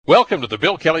Welcome to the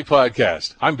Bill Kelly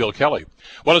Podcast. I'm Bill Kelly.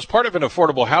 Well, as part of an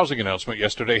affordable housing announcement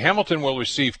yesterday, Hamilton will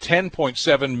receive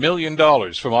 $10.7 million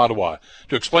from Ottawa.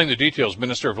 To explain the details,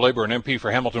 Minister of Labour and MP for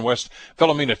Hamilton West,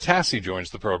 Philomena Tassi,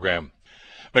 joins the program.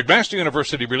 McMaster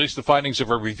University released the findings of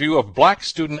a review of black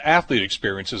student-athlete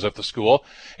experiences at the school.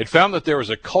 It found that there is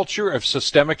a culture of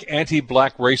systemic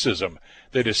anti-black racism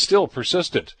that is still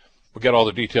persistent. We'll get all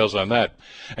the details on that.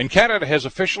 And Canada has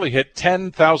officially hit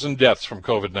 10,000 deaths from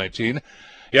COVID-19.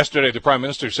 Yesterday, the Prime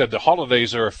Minister said the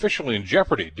holidays are officially in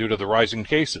jeopardy due to the rising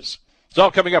cases. It's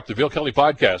all coming up. The Bill Kelly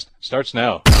Podcast starts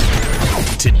now.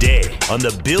 Today on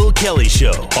the Bill Kelly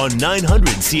Show on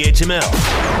 900 CHML.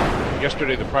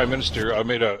 Yesterday, the Prime Minister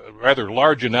made a rather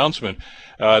large announcement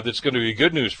that's going to be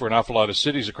good news for an awful lot of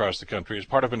cities across the country as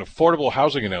part of an affordable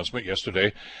housing announcement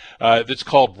yesterday that's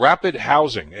called Rapid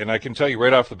Housing. And I can tell you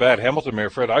right off the bat, Hamilton Mayor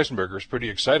Fred Eisenberger is pretty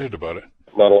excited about it.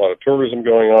 Not a lot of tourism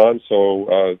going on,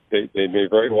 so they may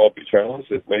very well be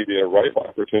challenged. It may be a ripe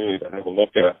opportunity to have a look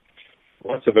at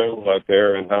what's available out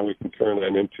there and how we can turn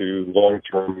them into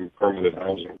long-term permanent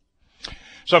housing.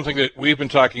 Something that we've been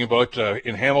talking about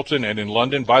in Hamilton and in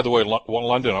London. By the way,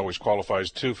 London always qualifies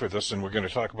too for this, and we're going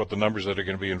to talk about the numbers that are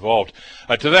going to be involved.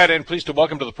 To that end, pleased to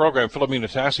welcome to the program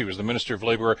Philomena Tassi, who is the Minister of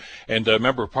Labour and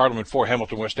Member of Parliament for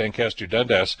Hamilton West Ancaster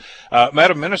Dundas.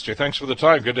 Madam Minister, thanks for the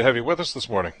time. Good to have you with us this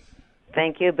morning.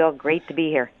 Thank you, Bill. Great to be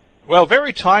here. Well,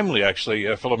 very timely, actually,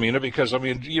 Philomena, because, I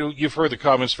mean, you've heard the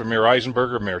comments from Mayor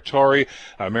Eisenberger, Mayor Tory,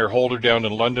 Mayor Holder down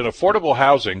in London. Affordable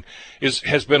housing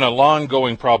has been a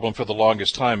long-going problem for the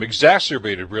longest time,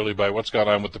 exacerbated, really, by what's gone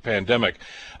on with the pandemic.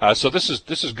 So this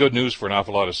is good news for an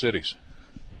awful lot of cities.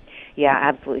 Yeah,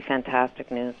 absolutely fantastic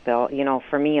news, Bill. You know,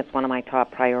 for me, it's one of my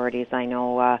top priorities. I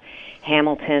know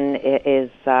Hamilton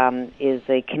is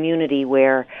a community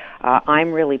where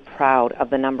I'm really proud of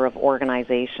the number of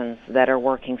organizations that are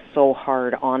working so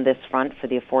hard on this front, for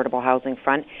the affordable housing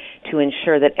front, to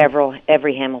ensure that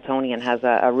every Hamiltonian has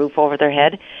a roof over their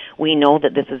head. We know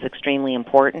that this is extremely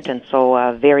important, and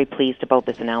so very pleased about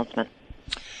this announcement.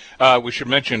 We should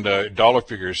mention dollar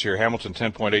figures here. Hamilton,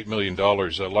 $10.8 million.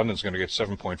 London's going to get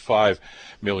 $7.5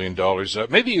 million.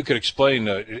 Maybe you could explain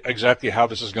exactly how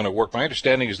this is going to work. My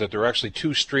understanding is that there are actually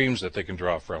two streams that they can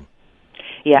draw from.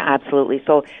 Yeah, absolutely.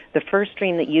 So the first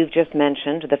stream that you've just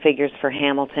mentioned, the figures for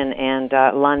Hamilton and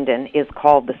London, is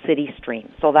called the city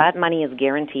stream. So that money is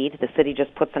guaranteed. The city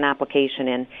just puts an application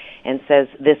in and says,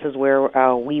 this is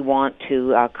where we want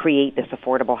to create this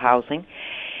affordable housing.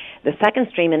 The second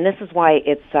stream, and this is why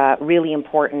it's really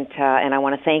important, and I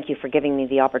want to thank you for giving me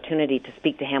the opportunity to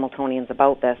speak to Hamiltonians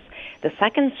about this. The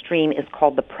second stream is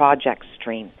called the project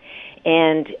stream.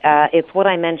 And it's what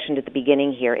I mentioned at the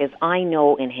beginning here, is I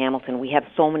know in Hamilton we have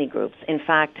so many groups. In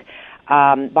fact,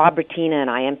 Bob Bertina and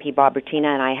I, MP Bob Bertina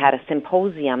and I, had a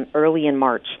symposium early in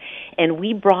March, and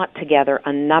we brought together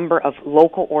a number of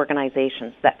local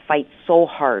organizations that fight so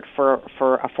hard for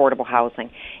affordable housing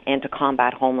and to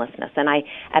combat homelessness. And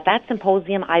at that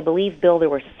symposium, I believe, Bill, there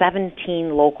were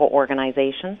 17 local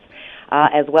organizations,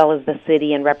 as well as the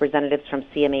city and representatives from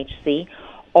CMHC,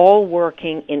 all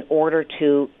working in order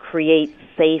to create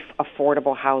safe,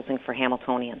 affordable housing for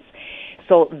Hamiltonians.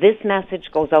 So this message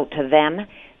goes out to them.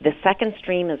 The second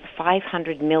stream is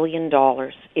 $500 million.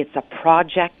 It's a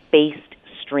project-based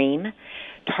stream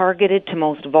targeted to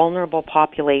most vulnerable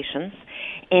populations.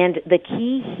 And the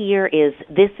key here is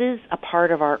this is a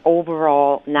part of our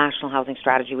overall national housing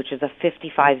strategy, which is a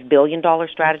 $55 billion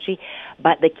strategy.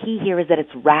 But the key here is that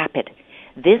it's rapid.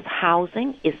 This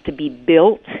housing is to be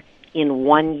built in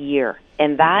 1 year.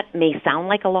 And that may sound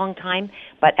like a long time,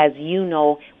 but as you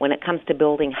know, when it comes to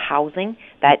building housing,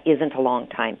 that isn't a long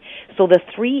time. So the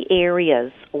three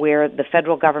areas where the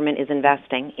federal government is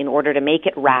investing in order to make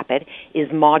it rapid is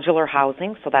modular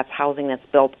housing, so that's housing that's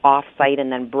built off-site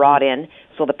and then brought in.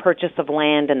 So the purchase of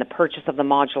land and the purchase of the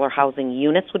modular housing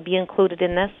units would be included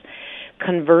in this.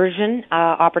 Conversion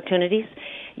opportunities.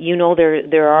 You know,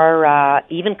 there are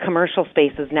even commercial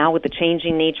spaces now with the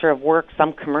changing nature of work.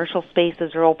 Some commercial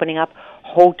spaces are opening up,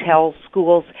 hotels,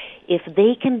 schools. If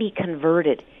they can be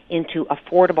converted into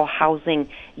affordable housing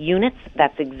units,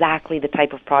 that's exactly the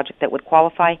type of project that would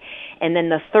qualify. And then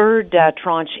the third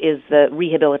tranche is the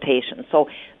rehabilitation. So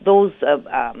those,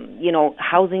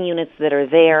 housing units that are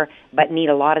there but need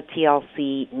a lot of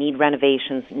TLC, need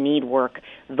renovations, need work,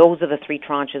 those are the three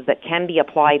tranches that can be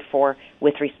applied for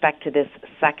with respect to this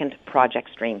second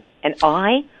project stream. And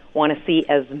I want to see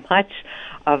as much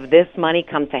of this money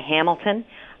come to Hamilton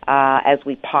as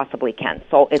we possibly can.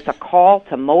 So it's a call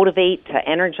to motivate, to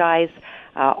energize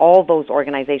all those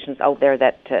organizations out there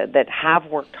that have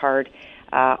worked hard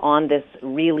on this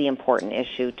really important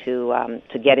issue to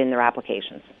get in their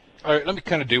applications. All right, let me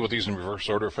kind of deal with these in reverse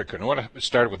order if I could. I want to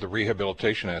start with the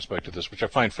rehabilitation aspect of this, which I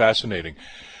find fascinating,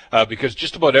 because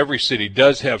just about every city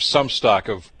does have some stock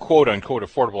of quote-unquote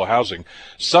affordable housing.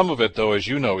 Some of it, though, as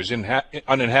you know, is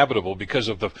uninhabitable because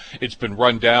of it's been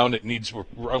run down. It needs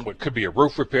what could be a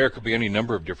roof repair, could be any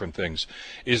number of different things.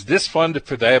 Is this fund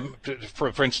for them,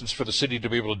 for instance, for the city to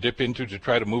be able to dip into to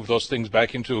try to move those things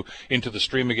back into the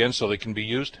stream again so they can be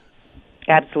used?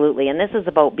 Absolutely, and this is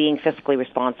about being fiscally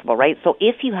responsible, right? So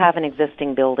if you have an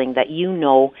existing building that you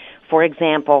know, for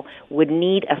example, would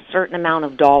need a certain amount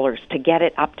of dollars to get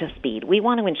it up to speed, we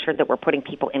want to ensure that we're putting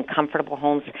people in comfortable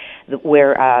homes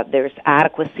where there's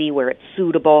adequacy, where it's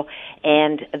suitable,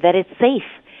 and that it's safe.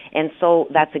 And so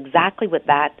that's exactly what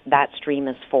that stream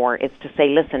is for. It's to say,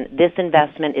 listen, this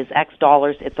investment is X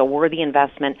dollars. It's a worthy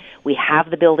investment. We have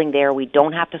the building there. We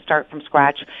don't have to start from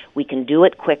scratch. We can do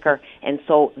it quicker. And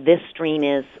so this stream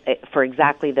is for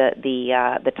exactly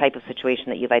the type of situation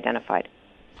that you've identified.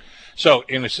 So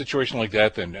in a situation like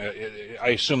that, then, I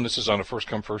assume this is on a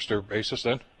first-come, first-served basis,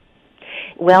 then?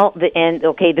 Well,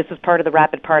 okay, this is part of the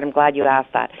rapid part. I'm glad you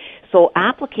asked that. So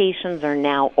applications are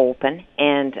now open,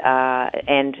 and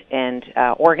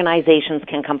organizations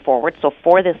can come forward. So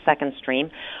for this second stream,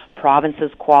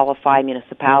 provinces qualify,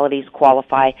 municipalities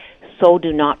qualify. So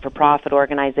do not-for-profit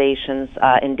organizations,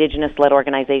 Indigenous-led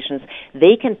organizations.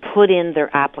 They can put in their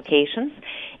applications,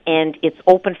 and it's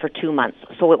open for 2 months.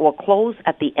 So it will close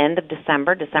at the end of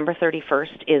December. December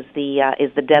 31st is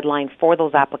the deadline for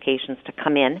those applications to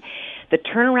come in. The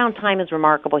turnaround time is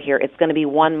remarkable here. It's going to be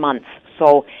 1 month.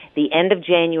 So the end of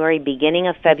January, beginning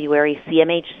of February,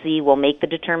 CMHC will make the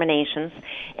determinations,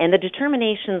 and the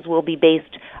determinations will be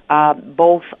based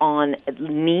both on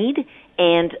need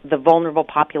and the vulnerable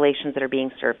populations that are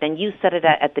being served. And you said it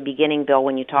at the beginning, Bill,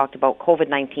 when you talked about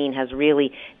COVID-19 has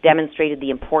really demonstrated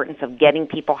the importance of getting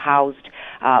people housed.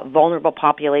 Vulnerable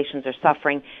populations are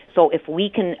suffering. So if we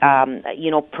can,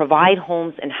 provide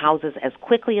homes and houses as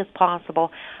quickly as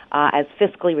possible, as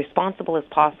fiscally responsible as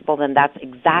possible, then that's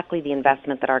exactly the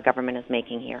investment that our government is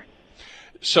making here.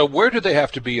 So where do they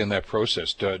have to be in that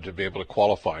process to be able to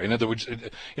qualify? In other words,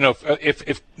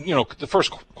 if the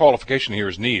first qualification here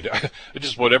is need,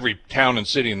 just about every town and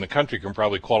city in the country can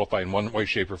probably qualify in one way,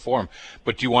 shape, or form.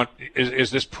 But do you want is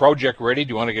this project ready? Do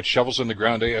you want to get shovels in the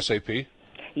ground ASAP?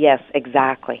 Yes,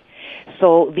 exactly.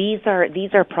 So these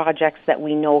are projects that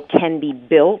we know can be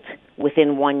built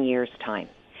within 1 year's time.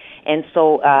 And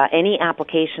so any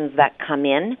applications that come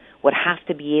in would have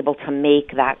to be able to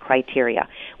make that criteria,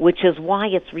 which is why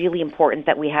it's really important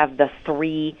that we have the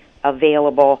three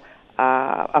available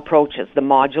approaches, the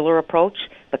modular approach,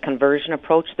 the conversion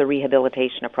approach, the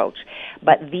rehabilitation approach.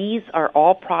 But these are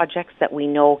all projects that we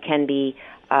know can be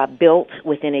built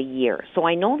within a year. So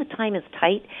I know the time is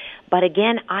tight, but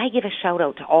again, I give a shout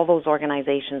out to all those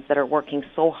organizations that are working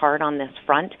so hard on this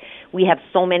front. We have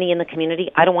so many in the community.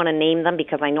 I don't want to name them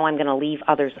because I know I'm going to leave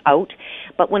others out.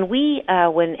 But when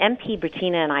MP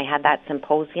Bettina and I had that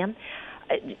symposium,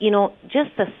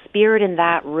 just the spirit in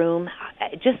that room,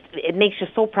 it makes you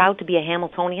so proud to be a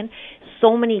Hamiltonian.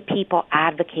 So many people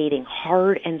advocating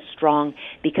hard and strong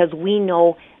because we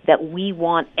know that we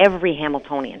want every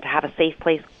Hamiltonian to have a safe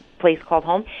place called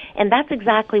home. And that's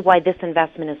exactly why this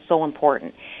investment is so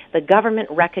important. The government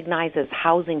recognizes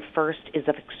housing first is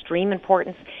of extreme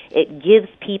importance. It gives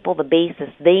people the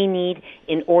basis they need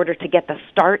in order to get the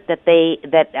start that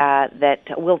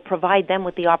will provide them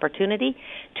with the opportunity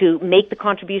to make the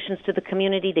contributions to the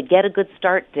community, to get a good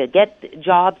start, to get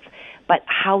jobs. But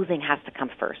housing has to come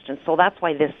first, and so that's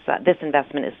why this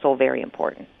investment is so very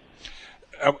important.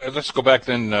 Let's go back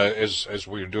then, as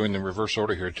we're doing the reverse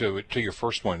order here, to your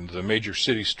first one, the major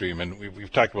city stream, and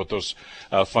we've talked about those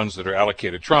funds that are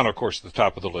allocated. Toronto, of course, at the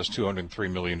top of the list,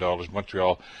 $203 million.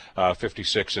 Montreal,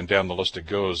 56, and down the list it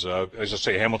goes. As I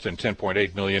say, Hamilton,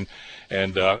 $10.8 million,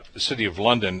 and the City of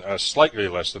London, slightly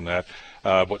less than that.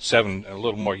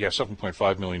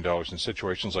 $7.5 million in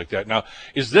situations like that. Now,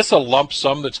 is this a lump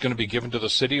sum that's going to be given to the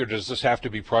city, or does this have to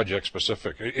be project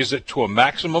specific? Is it to a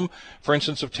maximum, for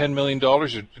instance, of $10 million? Or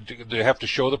do they have to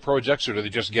show the projects, or do they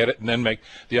just get it and then make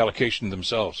the allocation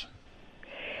themselves?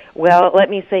 Well, let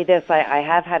me say this. I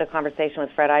have had a conversation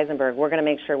with Fred Eisenberg. We're going to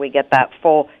make sure we get that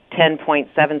full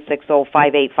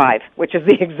 10.760585, which is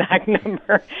the exact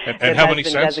number that how has many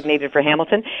been cents? Designated for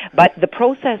Hamilton. But the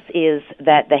process is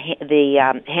that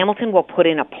the Hamilton will put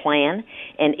in a plan,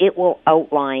 and it will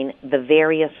outline the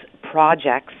various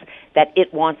projects that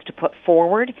it wants to put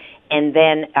forward, and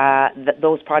then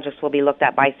those projects will be looked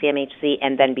at by CMHC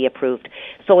and then be approved.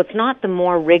 So it's not the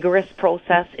more rigorous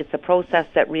process. It's a process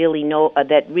that really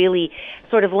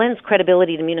sort of lends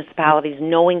credibility to municipalities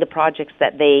knowing the projects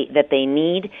that they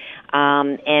need,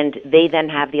 and they then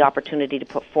have the opportunity to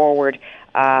put forward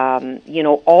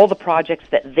all the projects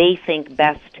that they think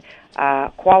best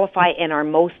qualify and are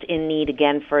most in need,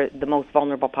 again, for the most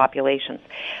vulnerable populations.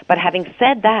 But having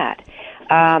said that,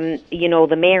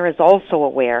 the mayor is also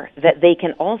aware that they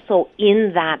can also,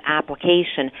 in that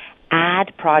application,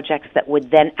 add projects that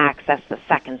would then access the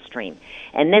second stream.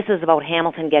 And this is about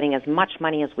Hamilton getting as much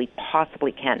money as we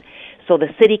possibly can. So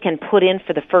the city can put in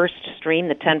for the first stream,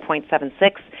 the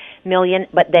 $10.76 million,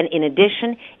 but then in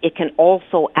addition, it can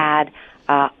also add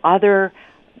other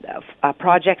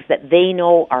projects that they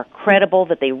know are credible,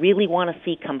 that they really want to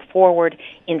see come forward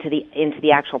into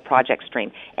the actual project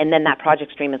stream. And then that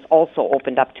project stream is also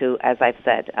opened up to, as I've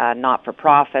said,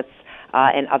 not-for-profits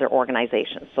and other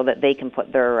organizations, so that they can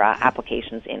put their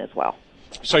applications in as well.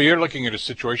 So you're looking at a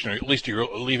situation, or at least you're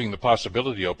leaving the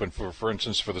possibility open for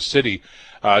instance, for the city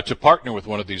to partner with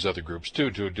one of these other groups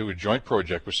too, to do a joint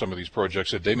project with some of these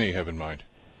projects that they may have in mind.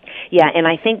 Yeah, and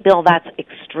I think, Bill, that's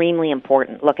extremely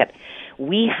important. Look,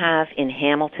 we have in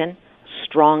Hamilton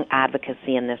strong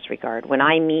advocacy in this regard. When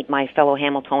I meet my fellow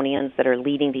Hamiltonians that are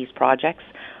leading these projects,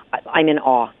 I'm in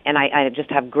awe, and I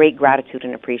just have great gratitude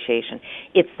and appreciation.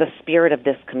 It's the spirit of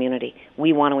this community.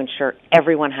 We want to ensure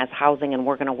everyone has housing, and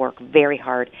we're going to work very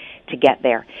hard to get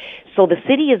there. So the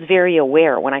city is very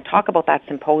aware. When I talk about that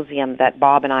symposium that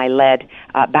Bob and I led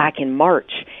back in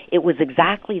March, it was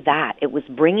exactly that. It was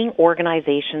bringing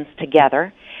organizations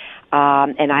together.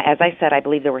 As I said, I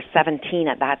believe there were 17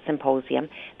 at that symposium.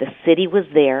 The city was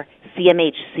there.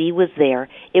 CMHC was there.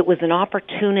 It was an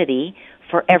opportunity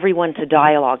for everyone to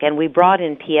dialogue. And we brought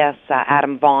in P.S.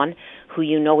 Adam Vaughan, who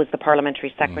you know is the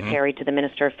parliamentary secretary to the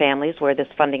Minister of Families, where this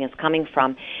funding is coming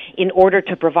from, in order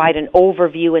to provide an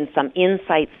overview and some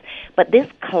insights. But this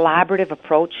collaborative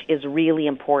approach is really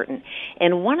important.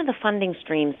 And one of the funding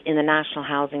streams in the National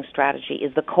Housing Strategy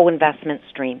is the co-investment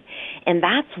stream. And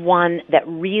that's one that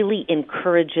really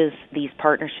encourages these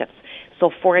partnerships. So,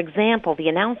 for example, the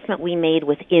announcement we made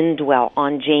with Indwell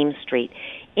on James Street.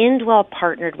 Indwell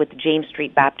partnered with the James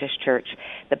Street Baptist Church.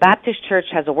 The Baptist Church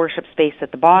has a worship space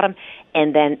at the bottom,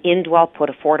 and then Indwell put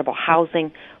affordable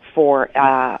housing for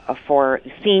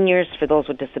seniors, for those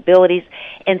with disabilities.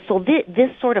 And so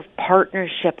this sort of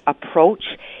partnership approach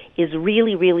is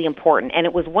really, really important. And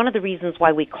it was one of the reasons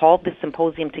why we called this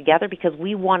symposium together, because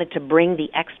we wanted to bring the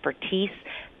expertise,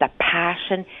 the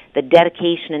passion, the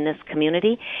dedication in this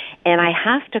community. And I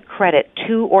have to credit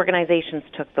two organizations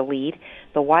took the lead,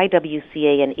 the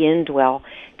YWCA and Indwell,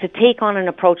 to take on an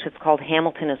approach that's called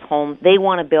Hamilton is Home. They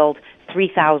want to build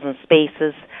 3,000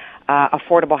 spaces,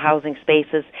 affordable housing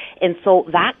spaces. And so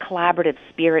that collaborative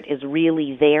spirit is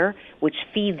really there, which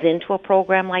feeds into a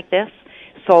program like this.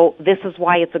 So this is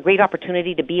why it's a great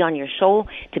opportunity to be on your show,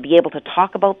 to be able to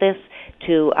talk about this,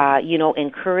 to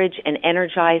encourage and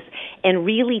energize, and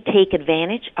really take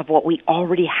advantage of what we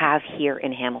already have here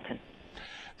in Hamilton.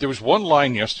 There was one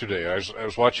line yesterday. I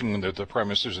was watching the Prime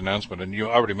Minister's announcement, and you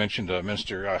already mentioned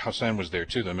Minister Hassan was there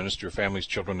too, the Minister of Families,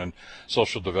 Children and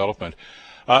Social Development.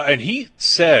 And he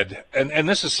said, and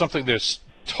this is something that's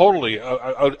totally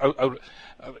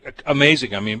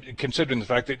amazing. I mean, considering the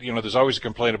fact that, there's always a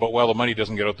complaint about, well, the money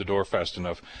doesn't get out the door fast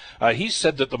enough. He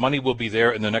said that the money will be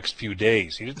there in the next few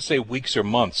days. He didn't say weeks or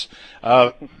months.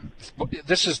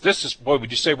 This is, boy,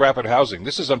 would you say rapid housing?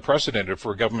 This is unprecedented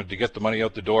for a government to get the money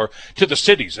out the door to the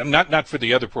cities, and not for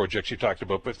the other projects you talked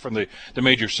about, but from the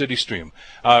major city stream.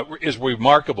 Is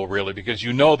remarkable, really, because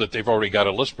you know that they've already got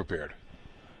a list prepared.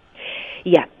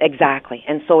 Yeah, exactly.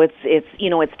 And so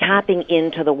it's tapping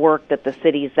into the work that the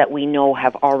cities that we know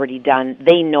have already done.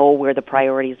 They know where the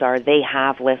priorities are. They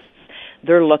have lists.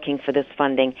 They're looking for this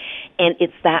funding. And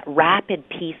it's that rapid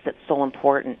piece that's so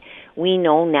important. We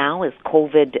know now, as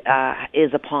COVID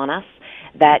is upon us,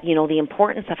 that, the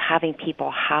importance of having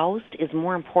people housed is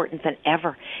more important than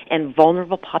ever. And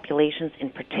vulnerable populations in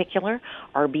particular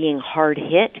are being hard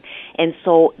hit. And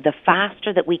so the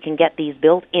faster that we can get these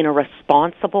built in a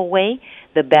responsible way,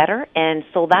 the better. And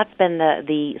so that's been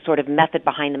the sort of method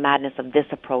behind the madness of this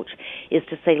approach, is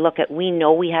to say, look, we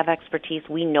know we have expertise.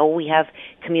 We know we have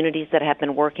communities that have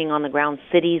been working on the ground.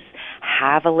 Cities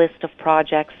have a list of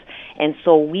projects. And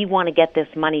so we want to get this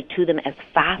money to them as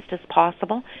fast as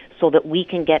possible so that we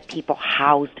can get people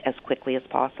housed as quickly as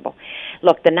possible.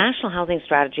 Look, the National Housing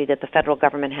Strategy that the federal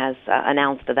government has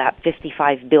announced, that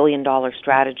 $55 billion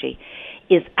strategy,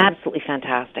 is absolutely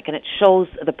fantastic, and it shows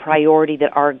the priority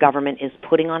that our government is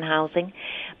putting on housing.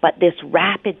 But this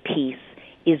rapid piece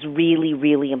is really,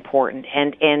 really important.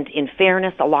 And in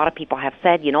fairness, a lot of people have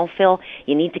said, Phil,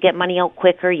 you need to get money out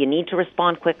quicker, you need to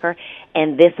respond quicker,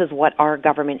 and this is what our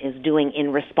government is doing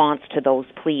in response to those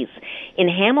pleas. In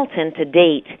Hamilton, to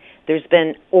date, there's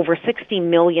been over $60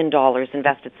 million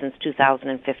invested since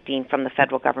 2015 from the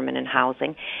federal government in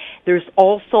housing. There's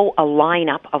also a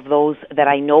lineup of those that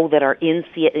I know that are in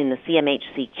the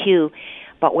CMHC queue.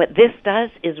 But what this does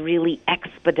is really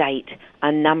expedite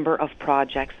a number of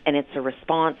projects, and it's a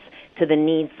response to the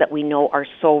needs that we know are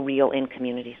so real in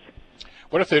communities.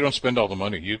 What if they don't spend all the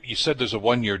money? You said there's a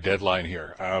 1-year deadline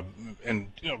here, and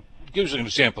gives an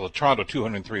example of Toronto,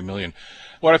 $203 million.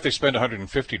 What if they spend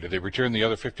 $150? Do they return the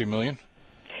other $50 million?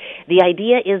 The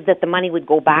idea is that the money would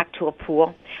go back to a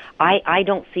pool. I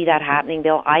don't see that happening,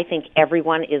 Bill. I think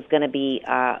everyone is going to be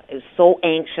so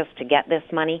anxious to get this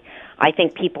money. I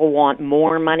think people want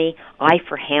more money. I,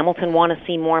 for Hamilton, want to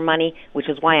see more money, which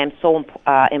is why I'm so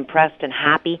impressed and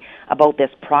happy about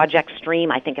this project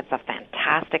stream. I think it's a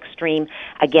fantastic stream.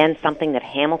 Again, something that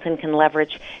Hamilton can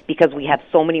leverage because we have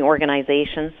so many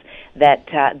organizations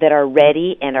that are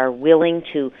ready and are willing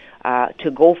to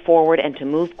go forward and to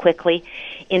move quickly.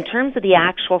 In terms of the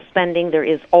actual spending, there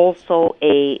is also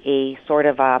a sort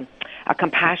of a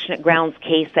compassionate grounds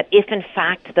case that if in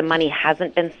fact the money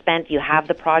hasn't been spent, you have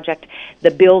the project,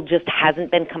 the build just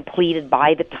hasn't been completed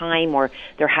by the time, or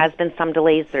there has been some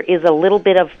delays, there is a little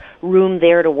bit of room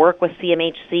there to work with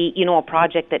CMHC, a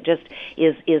project that just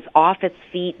is off its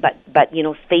feet, but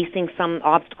facing some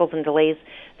obstacles and delays.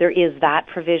 There is that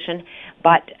provision,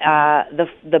 but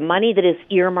the money that is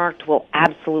earmarked will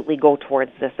absolutely go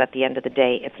towards this at the end of the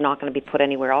day. It's not going to be put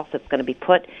anywhere else. It's going to be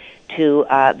put to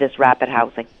this rapid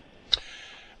housing.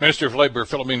 Minister of Labour,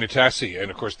 Philomena Tassi, and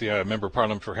of course the Member of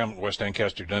Parliament for Hamilton West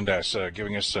Ancaster Dundas,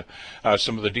 giving us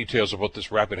some of the details about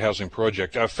this rapid housing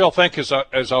project. Phil, thank you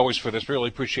as always for this. Really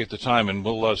appreciate the time, and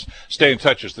we'll stay in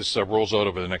touch as this rolls out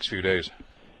over the next few days.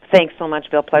 Thanks so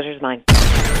much, Bill. Pleasure's mine.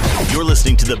 You're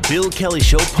listening to the Bill Kelly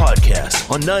Show podcast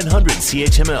on 900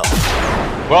 CHML.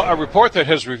 Well, a report that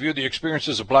has reviewed the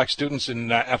experiences of black students in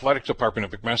the athletics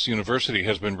department at McMaster University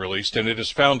has been released, and it has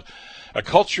found a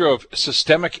culture of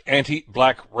systemic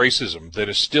anti-black racism that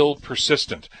is still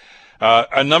persistent.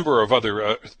 A number of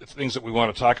other things that we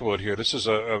want to talk about here. This is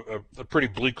a pretty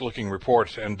bleak-looking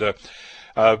report, and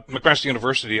McMaster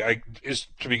University is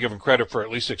to be given credit for at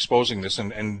least exposing this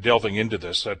and delving into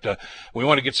this. We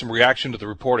want to get some reaction to the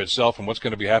report itself and what's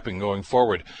going to be happening going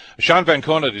forward. Sean Van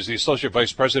Conant is the Associate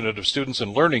Vice President of Students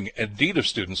and Learning and Dean of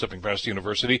Students at McMaster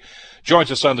University.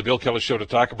 Joins us on the Bill Kelly Show to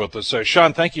talk about this.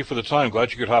 Sean, thank you for the time.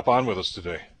 Glad you could hop on with us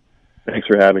today. Thanks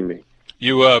for having me.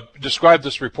 You described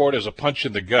this report as a punch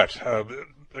in the gut.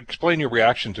 Explain your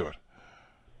reaction to it.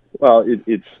 Well,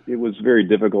 it was very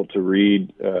difficult to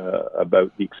read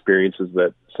about the experiences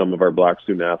that some of our black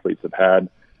student athletes have had,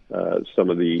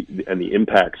 some of the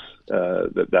impacts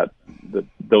that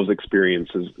those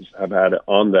experiences have had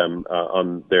on them,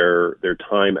 on their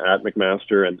time at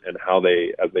McMaster, and how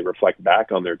they, as they reflect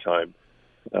back on their time,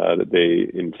 that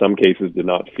they in some cases did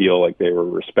not feel like they were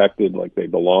respected, like they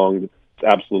belonged.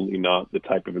 It's absolutely not the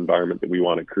type of environment that we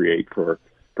want to create for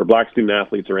black student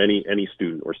athletes or any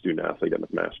student or student athlete at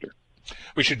McMaster.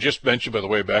 We should just mention, by the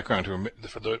way, background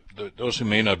for those who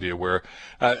may not be aware,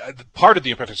 part of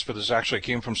the impetus for this actually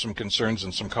came from some concerns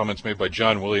and some comments made by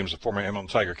John Williams, a former Hamilton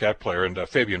Tiger Cat player, and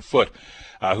Fabian Foote,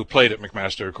 who played at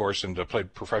McMaster, of course, and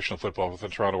played professional football with the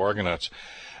Toronto Argonauts.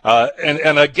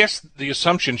 And I guess the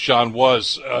assumption, Sean,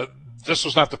 was this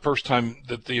was not the first time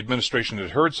that the administration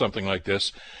had heard something like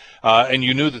this. And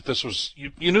you knew that this was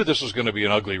going to be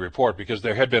an ugly report because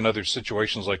there had been other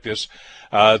situations like this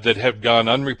that have gone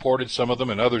unreported, some of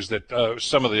them, and others that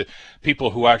some of the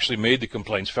people who actually made the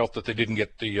complaints felt that they didn't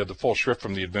get the full shrift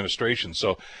from the administration.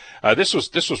 So this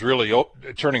was really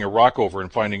turning a rock over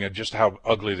and finding out just how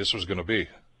ugly this was going to be.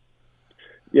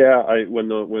 Yeah, when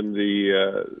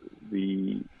the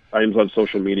items on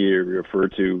social media you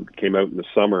referred to came out in the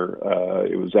summer,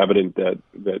 it was evident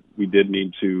that we did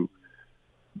need to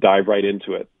dive right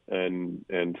into it and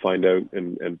find out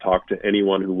and talk to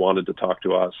anyone who wanted to talk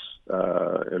to us.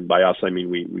 And by us, I mean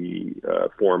we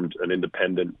formed an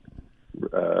independent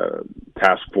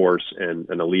task force and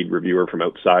a lead reviewer from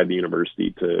outside the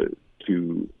university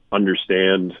to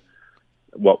understand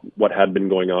what had been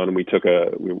going on. And we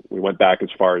went back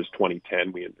as far as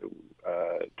 2010. We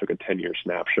took a 10-year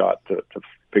snapshot to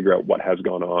figure out what has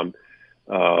gone on.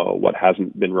 What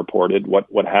hasn't been reported, what's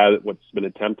been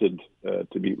attempted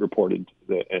to be reported,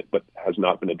 but has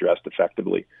not been addressed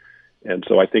effectively. And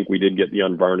so I think we did get the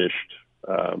unvarnished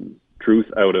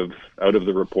truth out of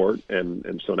the report,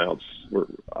 and so now we're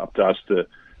up to us to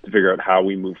figure out how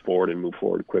we move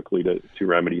forward quickly to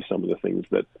remedy some of the things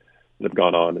that have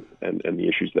gone on and the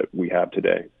issues that we have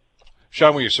today.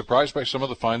 Sean, were you surprised by some of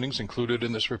the findings included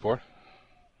in this report?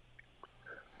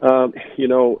 I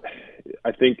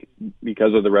think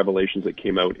because of the revelations that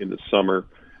came out in the summer,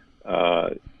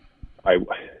 I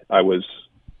was,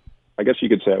 I guess you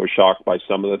could say I was shocked by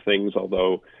some of the things,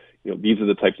 although, these are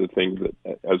the types of things that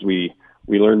as we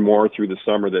learned more through the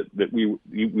summer that we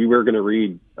were going to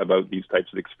read about these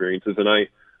types of experiences. And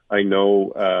I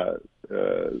know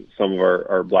some of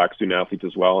our Black student athletes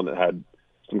as well, and I had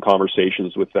some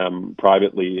conversations with them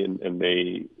privately, and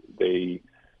they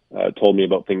told me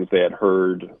about things they had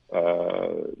heard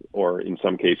or in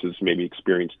some cases maybe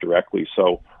experienced directly.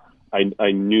 So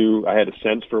I knew I had a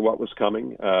sense for what was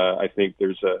coming. I think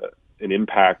there's an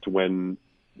impact when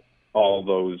all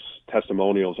those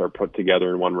testimonials are put together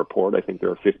in one report. I think there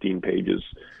are 15 pages,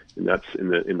 and that's in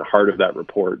the heart of that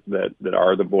report that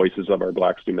are the voices of our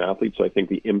Black student athletes. So I think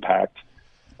the impact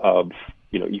of,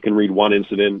 you can read one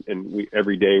incident, and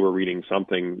every day we're reading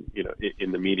something,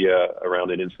 in the media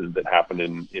around an incident that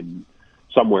happened in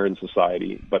somewhere in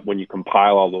society. But when you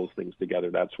compile all those things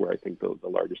together, that's where I think the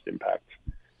largest impact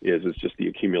is just the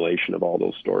accumulation of all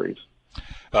those stories.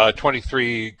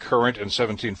 23 current and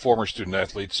 17 former student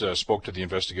athletes spoke to the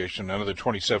investigation. Another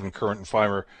 27 current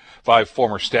and 5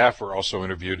 former staff were also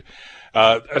interviewed.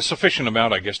 A sufficient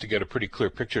amount, I guess, to get a pretty clear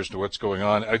picture as to what's going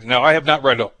on. Now, I have not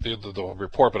read the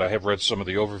report, but I have read some of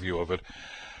the overview of it.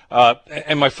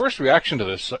 And my first reaction to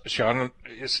this, Sean,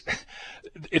 is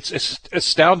it's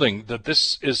astounding that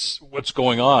this is what's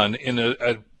going on in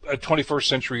a 21st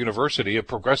century university, a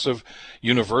progressive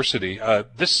university.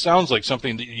 This sounds like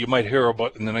something that you might hear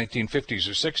about in the 1950s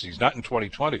or 60s, not in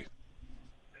 2020.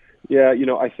 Yeah,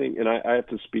 I think, and I have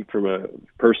to speak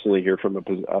personally here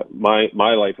my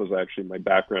life was actually, my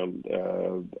background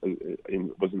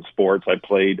was in sports. I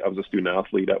was a student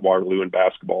athlete at Waterloo in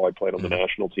basketball. I played on the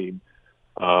national team.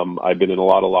 I've been in a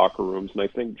lot of locker rooms, and I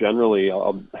think generally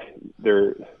in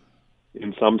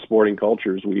some sporting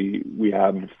cultures, we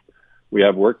have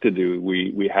work to do.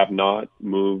 We have not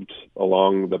moved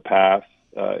along the path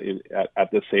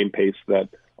at the same pace that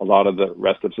a lot of the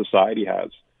rest of society has.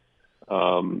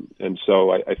 And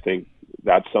so I think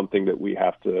that's something that we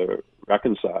have to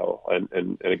reconcile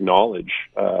and acknowledge,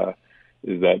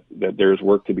 is that there's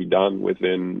work to be done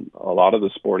within a lot of the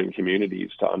sporting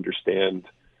communities to understand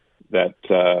that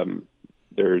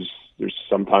there's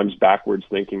sometimes backwards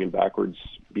thinking and backwards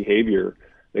behavior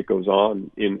that goes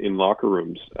on in locker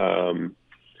rooms. And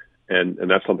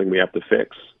that's something we have to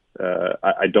fix.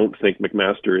 I don't think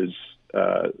McMaster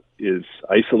is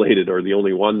isolated or the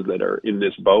only ones that are in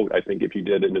this boat. I think if you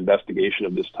did an investigation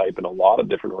of this type in a lot of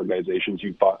different organizations,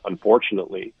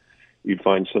 unfortunately, you'd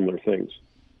find similar things.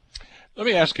 Let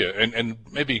me ask you, and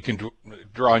maybe you can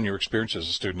draw on your experience as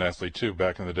a student athlete too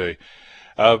back in the day.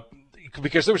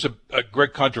 Because there was a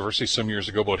great controversy some years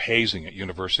ago about hazing at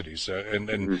universities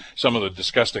and some of the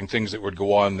disgusting things that would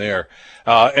go on there.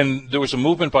 And there was a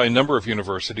movement by a number of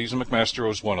universities, and McMaster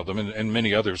was one of them, and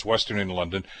many others, Western and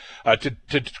London, to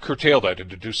curtail that and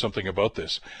to do something about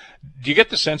this. Do you get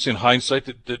the sense in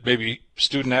hindsight that maybe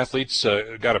student athletes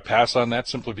got a pass on that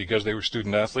simply because they were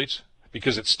student athletes?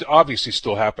 Because it's obviously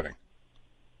still happening.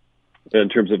 In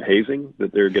terms of hazing,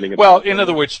 that they're getting... Well, in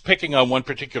other words, picking on one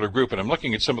particular group, and I'm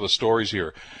looking at some of the stories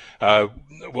here. A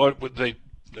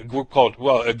group called,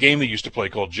 a game they used to play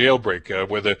called Jailbreak,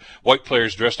 where the white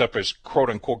players dressed up as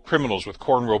quote-unquote criminals with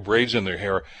cornrow braids in their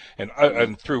hair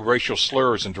and threw racial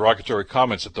slurs and derogatory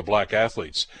comments at the black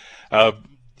athletes.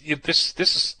 This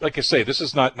is, like I say, this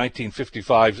is not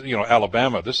 1955,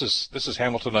 Alabama. This is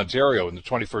Hamilton, Ontario in the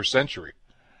 21st century.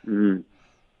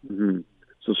 Mm-hmm. Mm-hmm.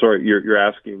 So, sorry, you're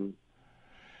asking...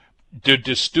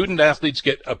 Do student athletes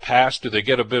get a pass? Do they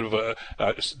get a bit of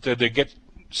do they get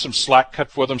some slack cut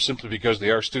for them simply because they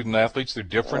are student athletes? They're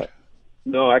different?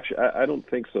 No, actually, I don't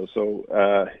think so. So,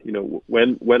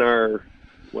 when our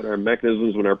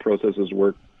mechanisms, when our processes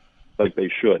work like they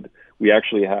should, we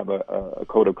actually have a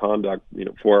code of conduct,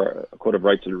 for a code of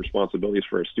rights and responsibilities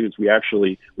for our students. We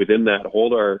actually, within that,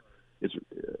 hold our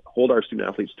student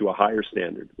athletes to a higher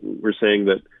standard. We're saying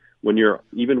that when you're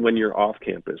off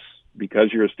campus,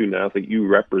 because you're a student athlete, you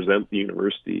represent the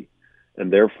university, and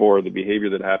therefore the behavior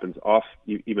that happens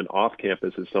even off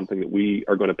campus is something that we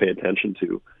are going to pay attention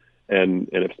to. And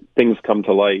if things come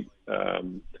to light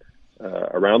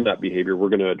around that behavior, we're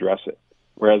going to address it.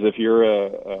 Whereas if you're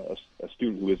a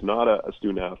student who is not a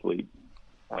student athlete,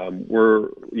 the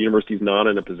university is not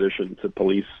in a position to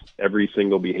police every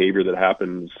single behavior that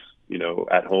happens,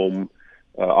 at home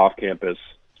off campus.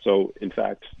 So, in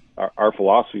fact, our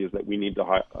philosophy is that we need to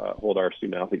hold our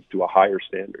student athletes to a higher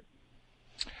standard.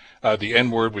 The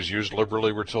N-word was used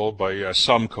liberally, we're told, by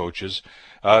some coaches.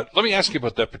 Let me ask you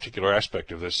about that particular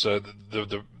aspect of this.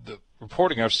 The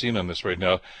reporting I've seen on this right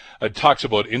now talks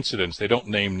about incidents. They don't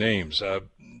name names.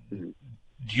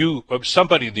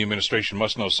 Somebody in the administration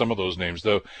must know some of those names,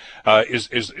 though. Is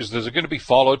there going to be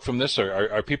fallout from this?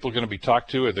 Are people going to be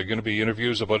talked to? Are there going to be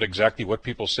interviews about exactly what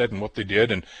people said and what they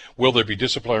did? And will there be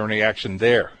disciplinary action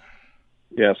there?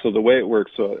 Yeah, so the way it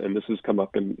works, and this has come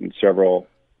up in several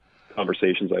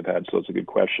conversations I've had, so it's a good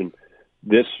question.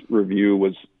 This review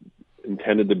was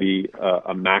intended to be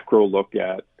a macro look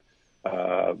at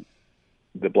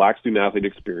the Black student athlete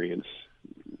experience.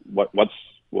 What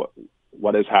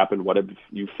has happened? What have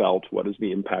you felt? What has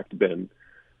the impact been?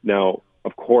 Now,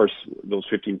 of course, those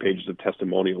 15 pages of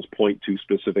testimonials point to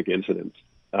specific incidents.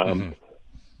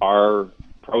 Our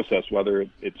process, whether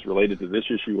it's related to this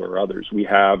issue or others, we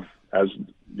have, as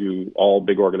do all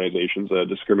big organizations, a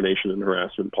discrimination and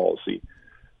harassment policy.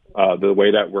 The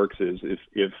way that works is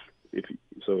if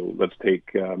so, let's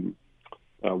take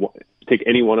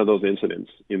any one of those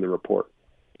incidents in the report.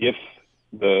 If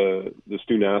the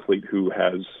student athlete who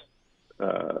has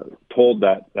told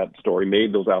that story,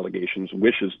 made those allegations,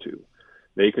 wishes to,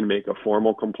 they can make a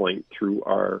formal complaint through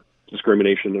our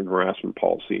discrimination and harassment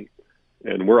policy,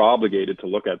 and we're obligated to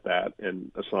look at that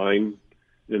and assign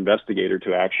an investigator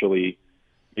to actually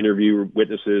interview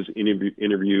witnesses,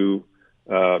 interview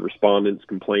respondents,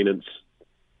 complainants,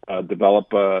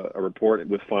 develop a report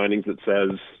with findings that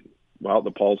says, well,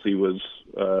 the policy was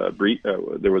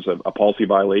there was a policy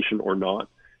violation or not,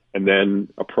 and then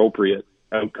appropriate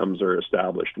outcomes are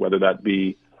established, whether that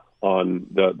be on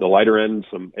the lighter end,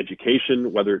 some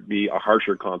education, whether it be a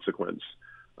harsher consequence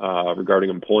regarding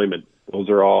employment. Those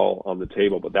are all on the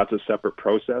table, but that's a separate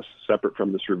process, separate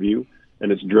from this review,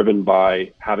 and it's driven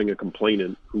by having a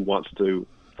complainant who wants to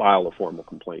file a formal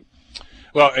complaint.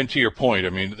 Well, and to your point, I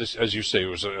mean, this, as you say,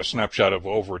 was a snapshot of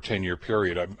over a 10-year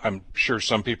period. I'm sure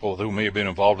some people who may have been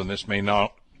involved in this may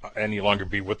not any longer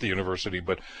be with the university,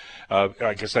 but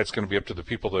I guess that's going to be up to the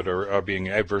people that are being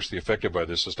adversely affected by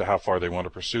this as to how far they want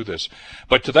to pursue this.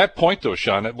 But to that point, though,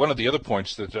 Sean, one of the other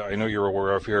points that I know you're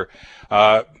aware of here,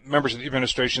 members of the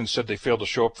administration said they failed to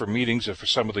show up for meetings for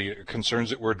some of the concerns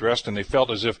that were addressed, and they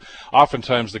felt as if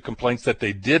oftentimes the complaints that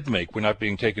they did make were not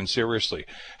being taken seriously.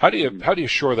 How do you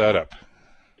shore that up?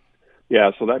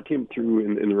 Yeah, so that came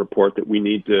through in the report, that we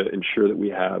need to ensure that we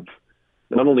have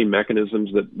not only mechanisms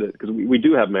because we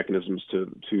do have mechanisms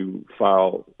to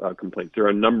file complaints. There are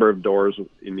a number of doors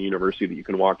in the university that you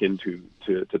can walk into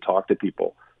to talk to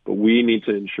people, but we need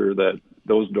to ensure that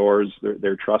those doors,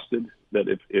 they're trusted, that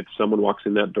if someone walks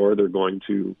in that door, they're going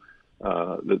to,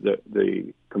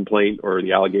 the complaint or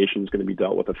the allegation is going to be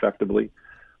dealt with effectively.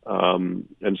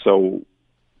 And so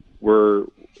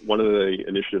one of the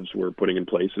initiatives we're putting in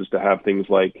place is to have things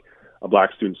like a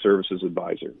Black Student Services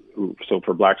Advisor. So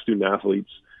for Black student athletes,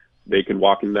 they can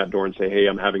walk in that door and say, hey,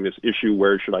 I'm having this issue.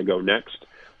 Where should I go next?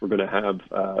 We're going to have,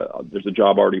 there's a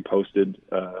job already posted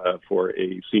for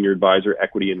a senior advisor,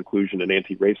 equity, inclusion, and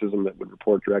anti-racism, that would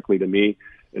report directly to me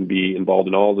and be involved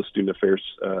in all the student affairs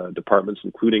departments,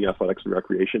 including athletics and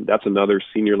recreation. That's another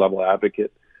senior level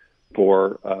advocate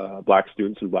for Black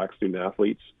students and Black student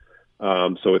athletes.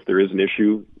 So if there is an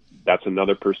issue, that's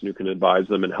another person who can advise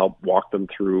them and help walk them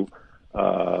through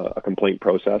a complaint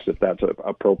process if that's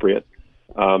appropriate.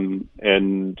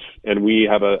 And we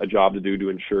have a job to do to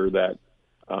ensure that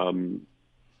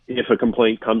if a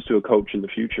complaint comes to a coach in the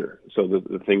future, so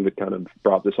the thing that kind of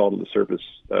brought this all to the surface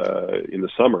in the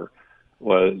summer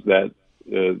was that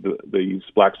these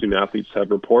Black student athletes have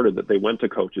reported that they went to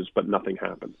coaches, but nothing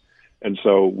happened. And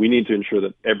so we need to ensure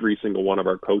that every single one of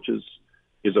our coaches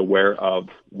is aware of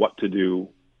what to do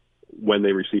when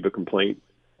they receive a complaint.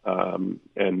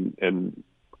 And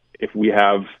if we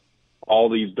have all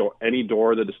these any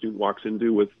door that a student walks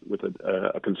into with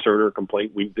a concern or a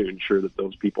complaint, we need to ensure that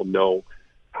those people know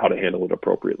how to handle it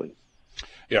appropriately.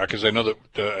 Yeah, because I know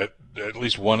that at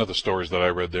least one of the stories that I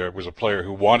read there was a player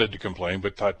who wanted to complain,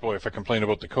 but thought, boy, if I complain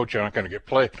about the coach, I'm not going to get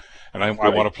played, and I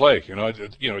want to play.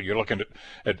 You're looking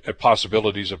at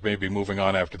possibilities of maybe moving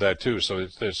on after that too. So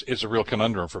it's a real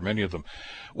conundrum for many of them.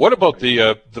 What about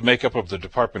the makeup of the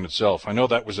department itself? I know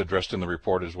that was addressed in the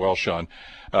report as well, Sean.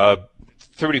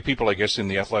 30 people, I guess, in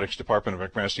the athletics department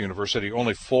of McMaster University.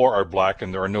 Only 4 are Black,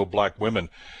 and there are no Black women.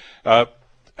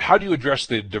 How do you address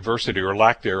the diversity or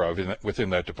lack thereof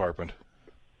within that department?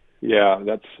 Yeah,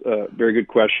 that's a very good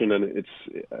question, and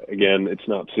it's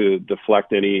not to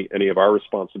deflect any of our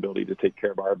responsibility to take care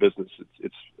of our business.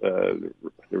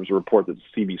 There was a report that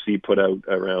CBC put out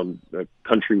around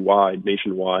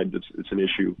nationwide. It's an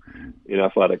issue in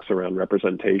athletics around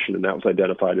representation, and that was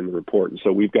identified in the report. And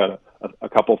so we've got a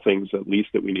couple things at least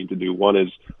that we need to do. One is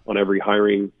on every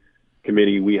hiring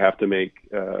committee, we have to make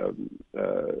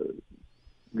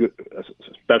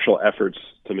special efforts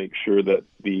to make sure that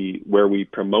where we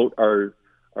promote our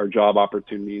job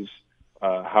opportunities,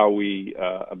 how we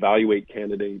evaluate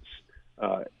candidates,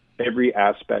 every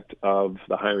aspect of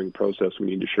the hiring process, we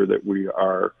need to ensure that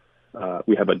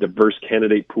we have a diverse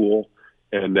candidate pool,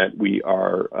 and that we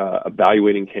are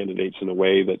evaluating candidates in a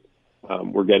way that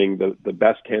we're getting the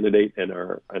best candidate and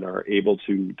are able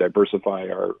to diversify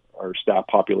our staff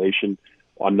population.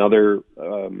 Another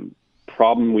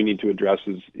problem we need to address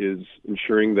is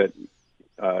ensuring that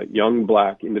young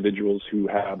Black individuals who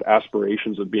have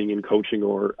aspirations of being in coaching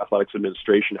or athletics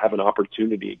administration have an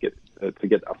opportunity to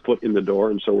get a foot in the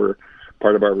door. And so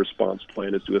part of our response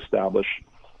plan is to establish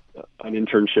an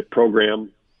internship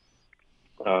program.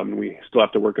 We still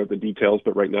have to work out the details,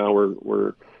 but right now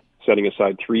we're setting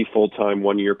aside 3 full-time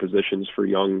 1-year positions for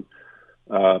young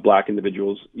Black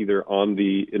individuals, either on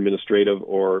the administrative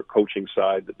or coaching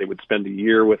side, that they would spend a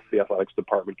year with the athletics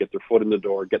department, get their foot in the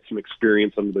door, get some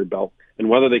experience under their belt, and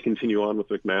whether they continue on with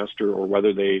McMaster or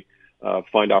whether they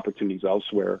find opportunities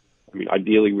elsewhere. I mean,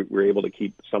 ideally, we're able to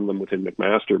keep some of them within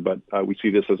McMaster, but we see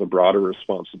this as a broader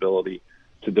responsibility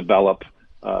to develop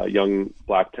young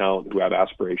Black talent who have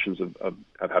aspirations of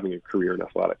having a career in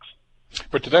athletics.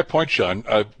 But to that point, Sean,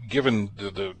 given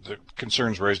the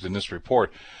concerns raised in this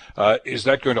report, is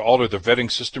that going to alter the vetting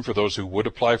system for those who would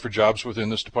apply for jobs within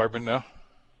this department now?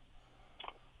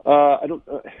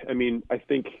 I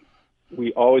think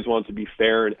we always want to be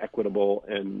fair and equitable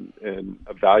and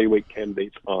evaluate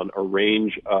candidates on a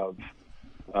range of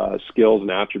skills and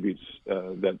attributes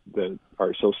that are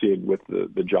associated with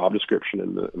the job description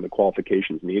and the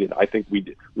qualifications needed. I think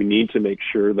we need to make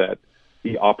sure that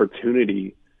the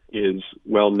opportunity is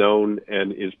well known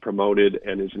and is promoted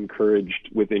and is encouraged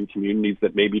within communities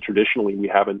that maybe traditionally we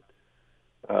haven't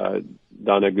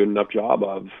done a good enough job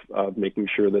of making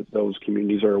sure that those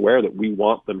communities are aware that we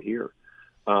want them here.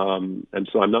 And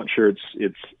so I'm not sure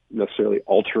it's necessarily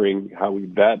altering how we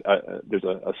vet. There's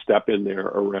a step in there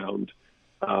around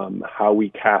how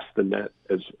we cast the net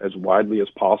as widely as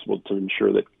possible to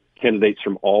ensure that candidates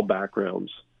from all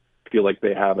backgrounds feel like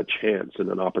they have a chance and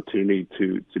an opportunity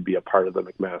to be a part of the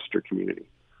McMaster community.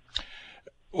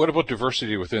 What about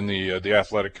diversity within the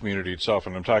athletic community itself?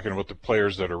 And I'm talking about the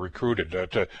players that are recruited,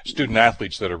 to student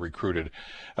athletes that are recruited.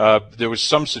 There was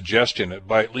some suggestion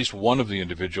by at least one of the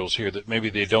individuals here that maybe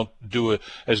they don't do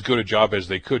as good a job as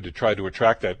they could to try to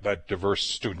attract that diverse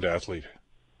student athlete.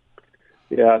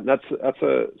 Yeah, that's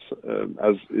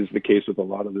as is the case with a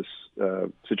lot of this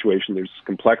situation. There's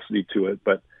complexity to it,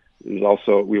 but there's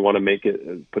also, we want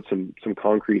to put some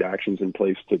concrete actions in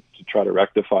place to try to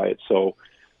rectify it. So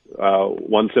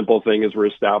one simple thing is we're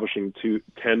establishing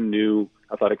 10 new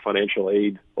athletic financial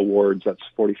aid awards. That's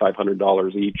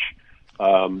 $4,500 each,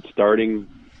 starting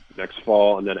next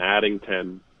fall, and then adding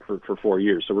 10 for 4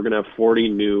 years. So we're going to have 40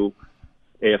 new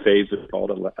AFAs, called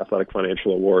athletic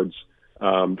financial awards,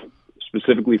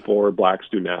 specifically for Black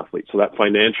student athletes. So that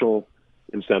financial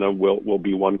incentive will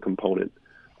be one component.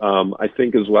 I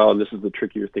think as well, and this is the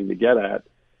trickier thing to get at,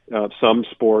 some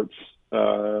sports,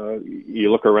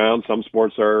 you look around, some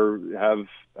sports have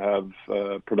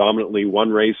predominantly one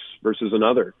race versus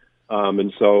another.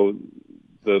 And so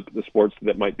the sports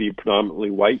that might be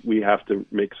predominantly white, we have to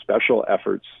make special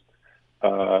efforts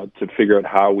to figure out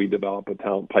how we develop a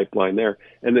talent pipeline there.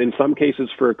 And in some cases,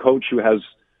 for a coach who has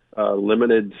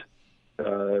limited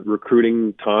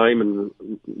recruiting time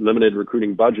and limited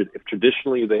recruiting budget, if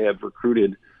traditionally they have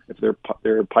recruited, if their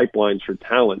pipelines for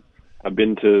talent have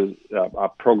been to a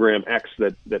program X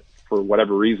that for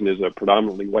whatever reason is a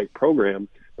predominantly white program,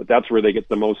 but that's where they get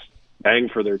the most bang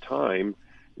for their time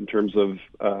in terms of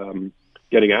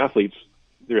getting athletes,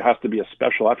 there has to be a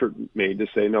special effort made to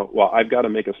say, no, well, I've got to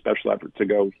make a special effort to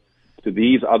go to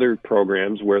these other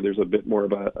programs where there's a bit more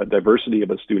of a diversity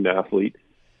of a student athlete,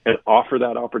 and offer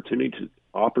that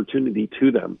opportunity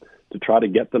to them to try to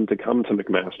get them to come to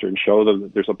McMaster and show them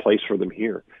that there's a place for them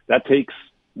here. That takes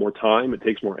more time, it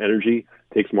takes more energy,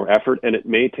 it takes more effort, and it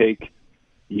may take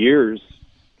years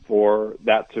for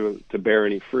that to bear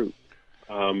any fruit.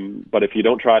 But if you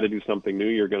don't try to do something new,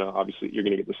 you're going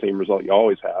to get the same result you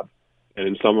always have. And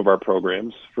in some of our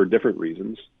programs, for different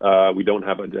reasons, we don't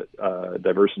have a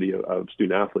diversity of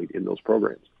student athlete in those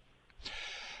programs.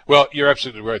 Well, you're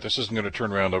absolutely right. This isn't going to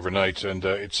turn around overnight, and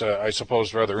it's, I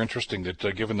suppose, rather interesting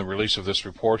that given the release of this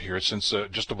report here, since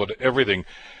just about everything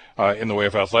in the way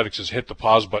of athletics has hit the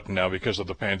pause button now because of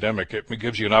the pandemic, it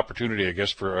gives you an opportunity, I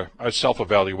guess, for a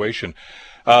self-evaluation.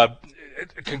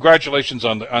 Congratulations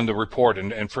on the report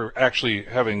and for actually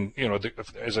having,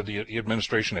 as the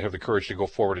administration, to have the courage to go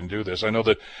forward and do this. I know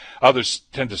that others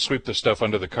tend to sweep this stuff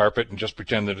under the carpet and just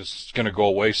pretend that it's going to go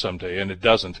away someday, and it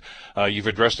doesn't. You've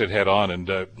addressed it head on, and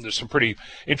there's some pretty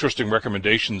interesting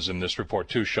recommendations in this report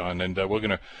too, Sean, and we're going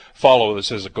to follow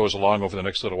this as it goes along over the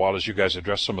next little while as you guys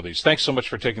address some of these. Thanks so much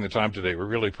for taking the time today. We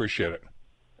really appreciate it.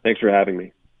 Thanks for having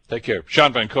me. Take care.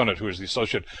 Sean Van Conant, who is the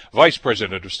Associate Vice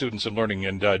President of Students and Learning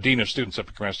and Dean of Students at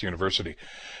McMaster University.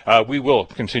 We will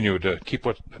continue to keep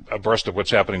abreast of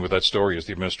what's happening with that story as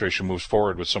the administration moves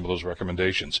forward with some of those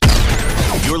recommendations.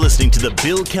 You're listening to the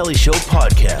Bill Kelly Show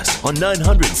podcast on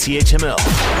 900 CHML.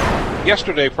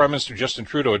 Yesterday, Prime Minister Justin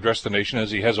Trudeau addressed the nation,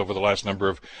 as he has over the last number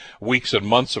of weeks and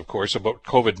months, of course, about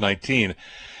COVID-19.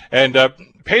 And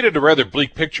painted a rather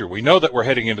bleak picture. We know that we're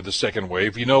heading into the second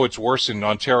wave. You know it's worse in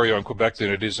Ontario and Quebec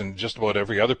than it is in just about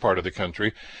every other part of the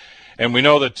country. And we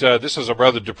know that this is a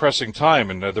rather depressing time,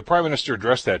 and the Prime Minister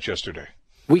addressed that yesterday.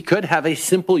 We could have a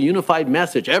simple, unified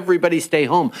message. Everybody stay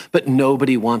home, but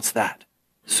nobody wants that.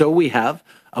 So we have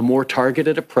a more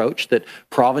targeted approach that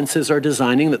provinces are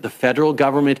designing, that the federal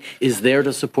government is there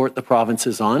to support the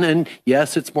provinces on. And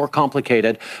yes, it's more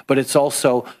complicated, but it's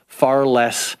also far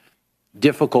less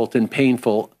difficult and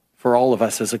painful for all of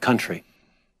us as a country.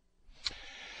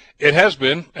 It has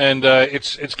been, and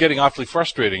it's getting awfully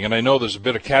frustrating. And I know there's a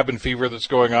bit of cabin fever that's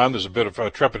going on. There's a bit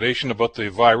of trepidation about the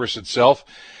virus itself,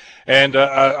 and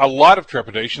a lot of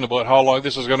trepidation about how long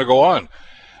this is going to go on.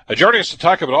 Joining us to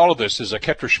talk about all of this is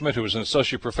Ketra Schmidt, who is an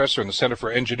associate professor in the Center for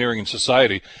Engineering and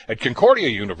Society at Concordia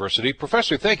University.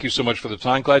 Professor, thank you so much for the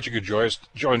time. Glad you could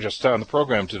join us on the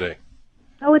program today.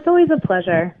 Oh, it's always a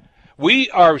pleasure.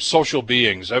 We are social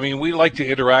beings. I mean, we like to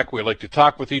interact. We like to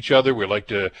talk with each other. We like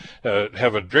to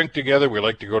have a drink together. We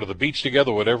like to go to the beach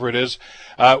together, whatever it is.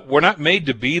 We're not made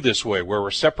to be this way, where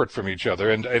we're separate from each other.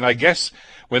 And I guess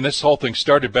when this whole thing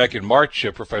started back in March,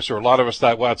 Professor, a lot of us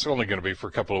thought, well, it's only going to be for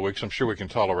a couple of weeks. I'm sure we can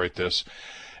tolerate this.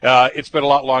 It's been a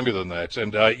lot longer than that.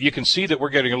 And you can see that we're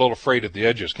getting a little frayed at the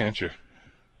edges, can't you?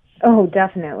 Oh,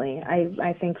 definitely.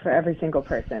 I think for every single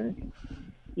person,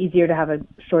 easier to have a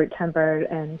short temper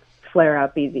and flare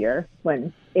up easier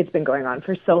when it's been going on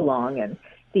for so long and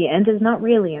the end is not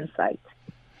really in sight.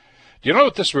 Do you know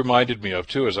what this reminded me of,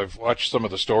 too, as I've watched some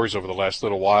of the stories over the last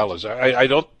little while? Is I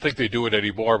don't think they do it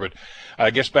anymore, but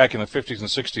I guess back in the 50s and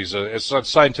 60s, it's a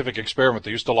scientific experiment.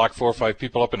 They used to lock 4 or 5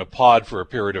 people up in a pod for a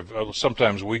period of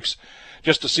sometimes weeks,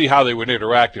 just to see how they would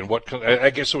interact and what. I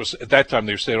guess it was at that time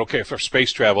they were saying, okay, for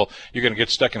space travel, you're going to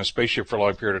get stuck in a spaceship for a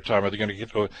long period of time, or they're going to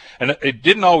get. And it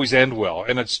didn't always end well,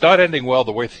 and it's not ending well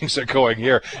the way things are going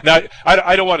here. Now,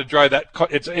 I don't want to drive that.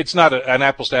 It's not an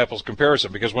apples to apples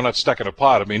comparison because we're not stuck in a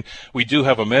pod. I mean, we do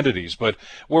have amenities, but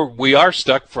we are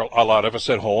stuck for a lot of us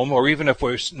at home, or even if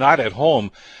we're not at home,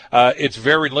 it's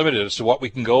very limited as to what we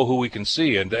can go, who we can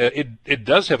see, and it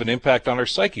does have an impact on our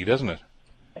psyche, doesn't it?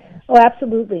 Oh,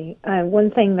 absolutely.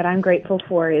 One thing that I'm grateful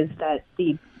for is that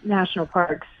the national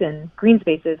parks and green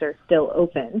spaces are still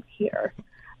open here.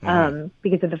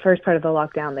 Because of the first part of the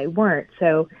lockdown, they weren't.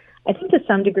 So I think to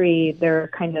some degree there are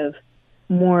kind of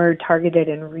more targeted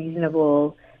and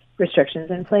reasonable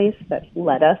restrictions in place that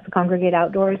let us congregate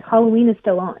outdoors. Halloween is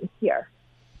still on here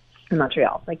in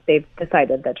Montreal. Like, they've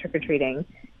decided that trick-or-treating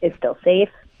is still safe.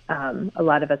 A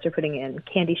lot of us are putting in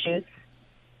candy shoots.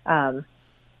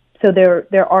 So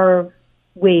there are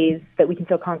ways that we can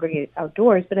still congregate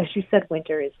outdoors, but as you said,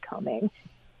 winter is coming.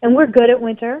 And we're good at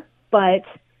winter, but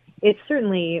it's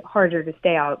certainly harder to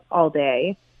stay out all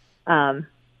day in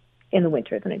the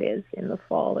winter than it is in the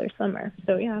fall or summer.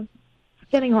 So, yeah,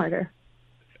 it's getting harder.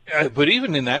 But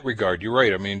even in that regard, you're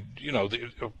right. I mean,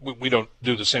 we don't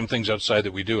do the same things outside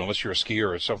that we do unless you're a skier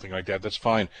or something like that. That's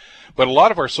fine. But a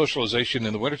lot of our socialization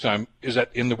in the wintertime is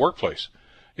in the workplace.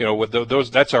 With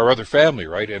those, that's our other family,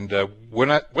 right? And we're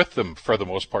not with them for the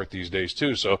most part these days,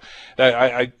 too. So,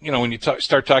 when you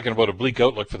start talking about a bleak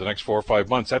outlook for the next 4 or 5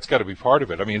 months, that's got to be part of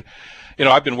it. I mean,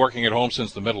 I've been working at home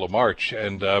since the middle of March,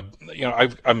 and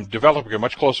I'm developing a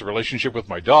much closer relationship with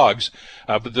my dogs.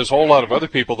 But there's a whole lot of other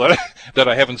people that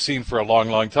I haven't seen for a long,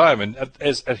 long time. And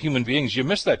as human beings, you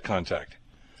miss that contact.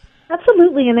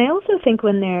 Absolutely, and I also think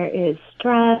when there is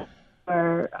stress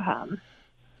or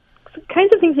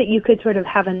kinds of things that you could sort of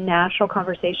have a natural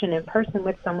conversation in person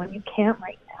with someone, you can't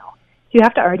right now. You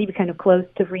have to already be kind of close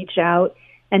to reach out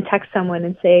and text someone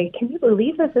and say, can you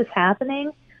believe this is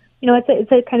happening?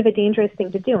 it's a kind of a dangerous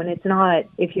thing to do, and it's not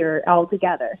if you're all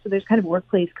together. So there's kind of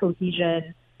workplace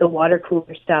cohesion, the water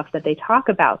cooler stuff that they talk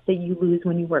about that you lose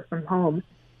when you work from home.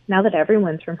 Now that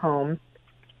everyone's from home,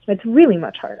 it's really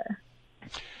much harder.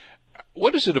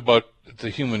 What is it about the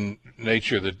human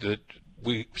nature that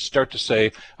we start to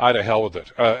say, to hell with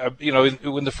it?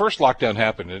 When the first lockdown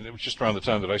happened, and it was just around the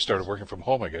time that I started working from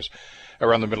home, I guess,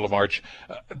 around the middle of March,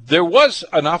 there was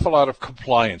an awful lot of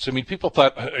compliance. I mean, people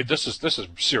thought, this is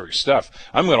serious stuff.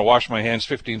 I'm going to wash my hands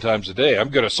 15 times a day. I'm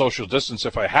going to social distance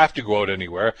if I have to go out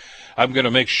anywhere. I'm going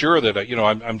to make sure that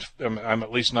I'm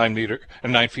at least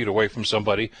 9 feet away from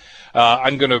somebody.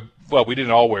 I'm going to. Well, we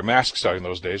didn't all wear masks out in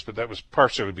those days, but that was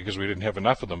partially because we didn't have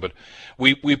enough of them. But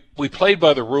we played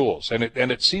by the rules, and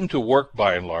it seemed to work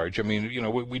by and large. I mean,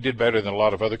 we did better than a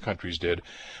lot of other countries did.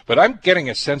 But I'm getting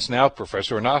a sense now,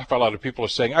 Professor, and not a lot of people are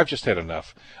saying, I've just had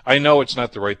enough. I know it's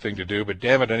not the right thing to do, but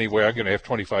damn it anyway, I'm going to have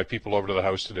 25 people over to the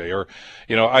house today, or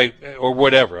or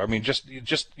whatever. I mean, just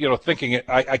thinking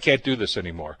I can't do this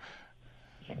anymore.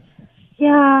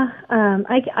 Yeah,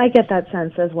 I get that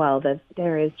sense as well, that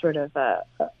there is sort of a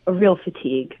real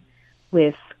fatigue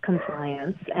with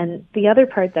compliance. And the other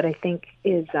part that I think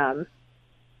is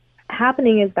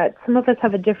happening is that some of us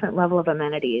have a different level of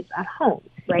amenities at home,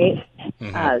 right?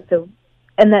 Mm-hmm.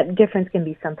 And that difference can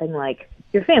be something like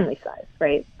your family size,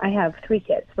 right? I have 3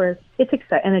 kids, where it's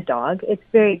exciting, and a dog. It's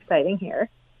very exciting here.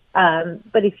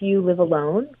 But if you live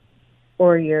alone,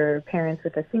 or you're parents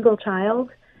with a single child,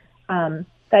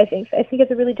 I think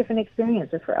it's a really different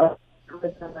experience for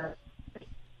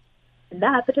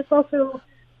that, but it's also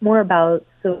more about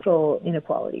social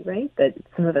inequality, right? That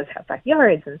some of us have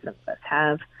backyards and some of us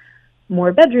have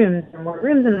more bedrooms and more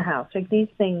rooms in the house. Like, these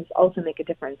things also make a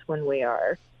difference when we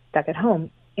are stuck at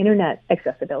home. Internet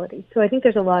accessibility. So I think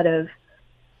there's a lot of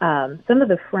some of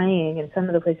the fraying and some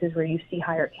of the places where you see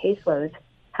higher caseloads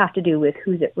have to do with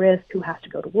who's at risk, who has to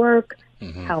go to work,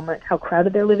 mm-hmm. how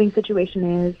crowded their living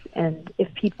situation is, and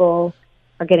if people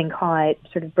are getting caught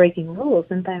sort of breaking rules,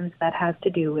 sometimes that has to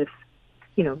do with,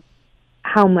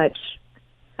 how much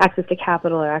access to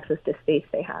capital or access to space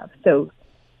they have. So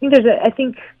I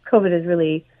think COVID has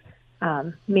really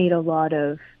made a lot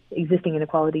of existing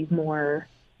inequalities more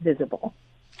visible.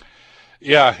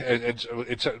 Yeah,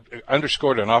 it's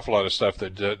underscored an awful lot of stuff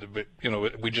that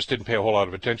we just didn't pay a whole lot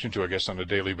of attention to, I guess, on a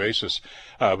daily basis.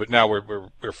 But now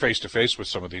we're face to face with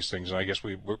some of these things, and I guess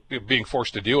we're being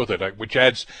forced to deal with it, which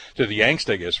adds to the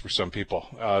angst, I guess, for some people.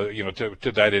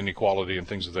 To that inequality and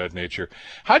things of that nature.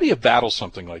 How do you battle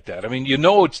something like that? I mean,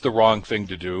 it's the wrong thing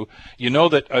to do. You know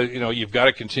that you've got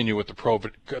to continue with the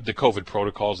COVID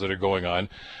protocols that are going on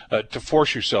to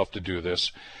force yourself to do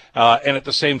this. And at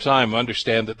the same time,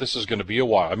 understand that this is going to be a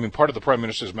while. I mean, part of the Prime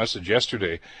Minister's message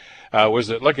yesterday was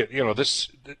that, look,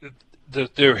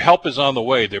 their help is on the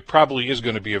way. There probably is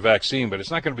going to be a vaccine, but it's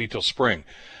not going to be till spring.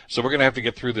 So we're going to have to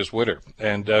get through this winter.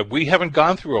 And we haven't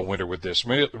gone through a winter with this.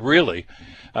 Really,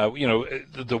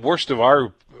 the worst of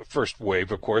our first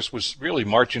wave, of course, was really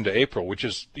March into April, which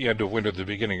is the end of winter, the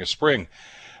beginning of spring.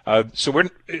 So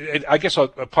I guess a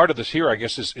part of this here, I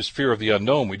guess, is fear of the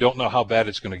unknown. We don't know how bad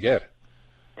it's going to get.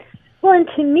 Well, and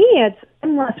to me,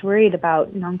 I'm less worried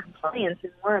about noncompliance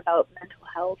and more about mental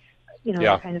health,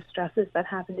 the kind of stresses that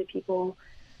happen to people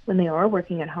when they are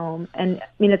working at home. And, I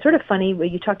mean, it's sort of funny when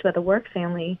you talked about the work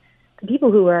family. The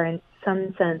people who are in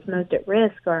some sense most at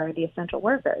risk are the essential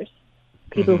workers,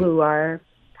 people mm-hmm. who are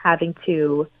having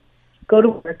to go to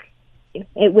work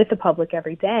with the public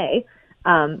every day.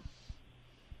 So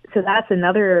that's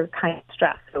another kind of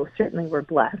stress. So certainly we're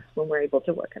blessed when we're able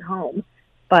to work at home.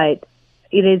 But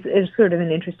it's sort of an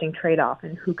interesting trade-off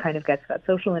in who kind of gets that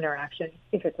social interaction.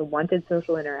 If it's a wanted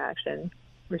social interaction,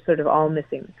 we're sort of all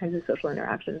missing the kinds of social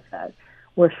interactions that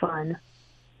were fun.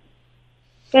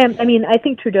 And, I mean, I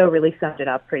think Trudeau really summed it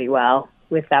up pretty well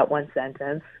with that one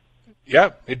sentence. Yeah,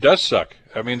 it does suck.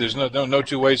 I mean, there's no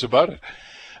two ways about it.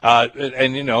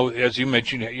 And, as you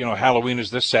mentioned, Halloween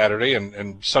is this Saturday,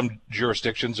 and some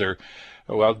jurisdictions are,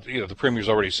 well, the Premier's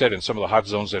already said in some of the hot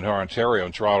zones in Ontario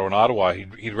and Toronto and Ottawa,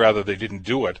 he'd rather they didn't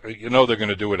do it. They're going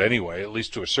to do it anyway, at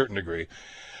least to a certain degree.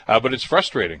 But it's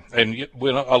frustrating. And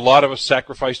a lot of us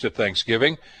sacrificed at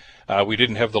Thanksgiving. We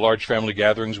didn't have the large family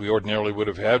gatherings we ordinarily would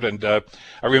have had. And I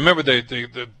remember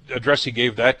the address he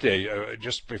gave that day,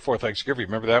 just before Thanksgiving.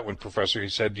 Remember that when Professor, he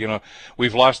said,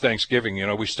 we've lost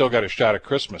Thanksgiving. We still got a shot at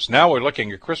Christmas. Now we're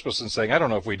looking at Christmas and saying, I don't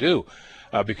know if we do.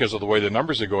 Because of the way the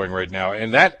numbers are going right now.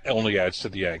 And that only adds to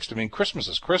the angst. I mean, Christmas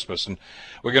is Christmas, and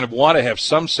we're going to want to have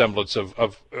some semblance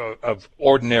of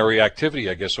ordinary activity,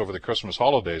 I guess, over the Christmas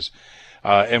holidays.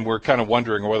 And we're kind of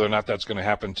wondering whether or not that's going to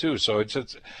happen too. So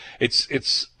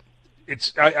it's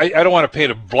I don't want to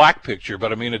paint a black picture,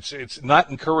 but I mean, it's not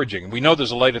encouraging. We know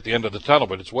there's a light at the end of the tunnel,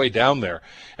 but it's way down there,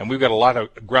 and we've got a lot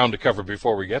of ground to cover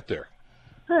before we get there.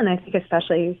 And I think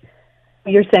especially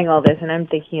you're saying all this, and I'm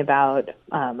thinking about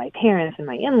my parents and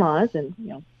my in-laws,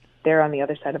 and they're on the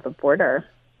other side of the border.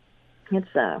 It's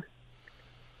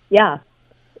yeah.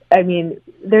 I mean,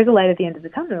 there's a light at the end of the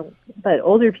tunnel, but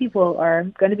older people are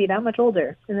going to be that much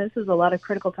older, and this is a lot of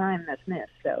critical time that's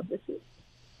missed. So this is,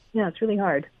 it's really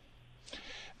hard.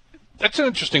 That's an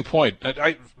interesting point.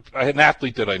 I had an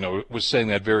athlete that I know was saying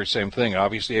that very same thing.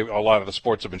 Obviously, a lot of the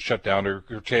sports have been shut down or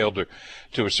curtailed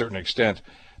to a certain extent.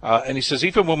 And he says,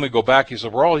 even when we go back, he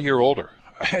said, we're all a year older.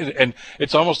 And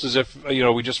it's almost as if,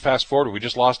 we just fast forward. We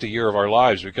just lost a year of our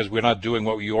lives because we're not doing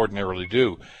what we ordinarily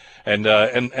do. And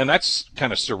that's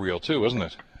kind of surreal too, isn't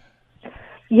it?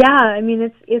 Yeah, I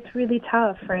mean, it's really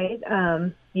tough, right?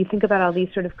 You think about all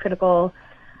these sort of critical,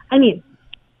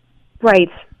 right.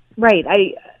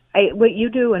 What you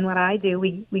do and what I do,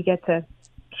 we get to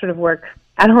sort of work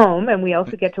at home, and we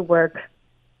also get to work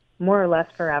more or less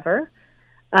forever,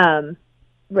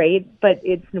 right? But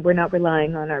we're not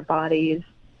relying on our bodies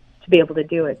to be able to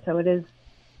do it. So it is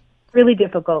really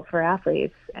difficult for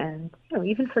athletes, and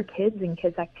even for kids and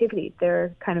kids' activities. There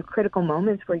are kind of critical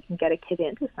moments where you can get a kid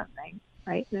into something,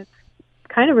 right? And it's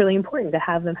kind of really important to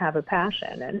have them have a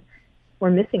passion, and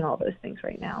we're missing all those things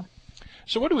right now.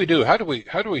 So what do we do? How do we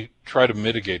try to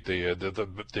mitigate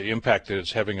the impact that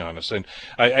it's having on us?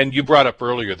 And you brought up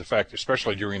earlier the fact,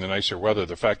 especially during the nicer weather,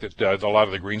 the fact that a lot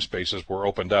of the green spaces were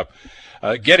opened up.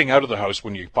 Getting out of the house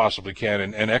when you possibly can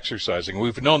and exercising.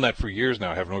 We've known that for years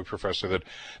now, haven't we, Professor?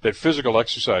 That physical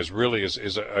exercise really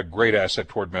is a great asset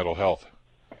toward mental health.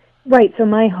 Right. So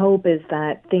my hope is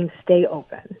that things stay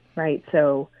open. Right.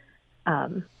 So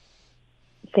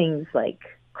things like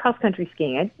cross-country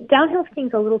skiing. Downhill skiing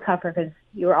is a little tougher because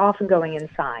you're often going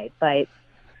inside, but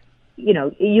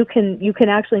you can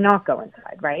actually not go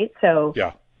inside, right? So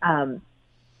yeah.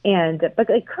 But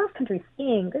like cross-country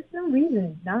skiing, there's no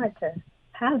reason not to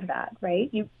have that, right?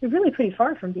 You're really pretty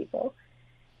far from people.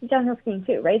 Downhill skiing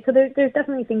too, right? So there's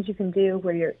definitely things you can do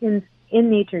where you're in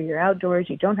nature, you're outdoors,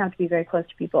 you don't have to be very close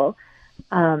to people.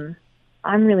 I'm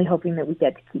really hoping that we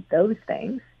get to keep those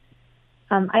things.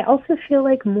 I also feel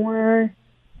like more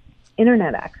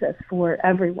internet access for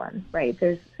everyone, right?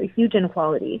 There's a huge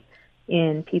inequality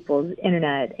in people's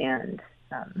internet and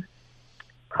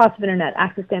cost of internet,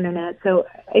 access to internet. So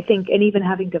I think, and even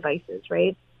having devices,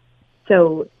 right?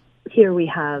 So here we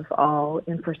have all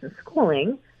in-person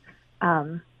schooling,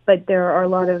 but there are a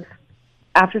lot of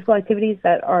after-school activities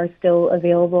that are still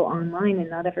available online, and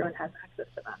not everyone has access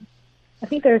to them. I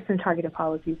think there are some targeted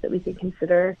policies that we could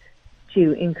consider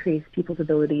to increase people's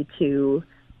ability to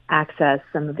access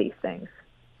some of these things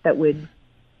that would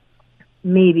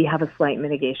maybe have a slight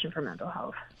mitigation for mental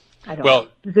health. I don't know.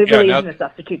 It really isn't a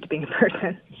substitute to being a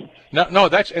person. No,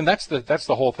 that's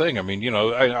the whole thing. I mean,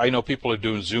 I know people are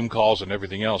doing Zoom calls and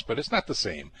everything else, but it's not the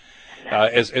same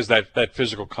as that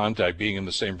physical contact, being in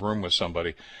the same room with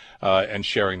somebody and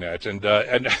sharing that. And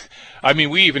I mean,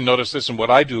 we even notice this in what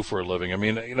I do for a living. I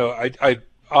mean, I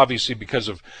obviously, because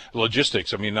of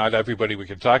logistics, I mean, not everybody we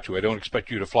can talk to. I don't expect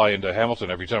you to fly into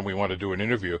Hamilton every time we want to do an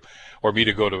interview, or me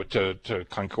to go to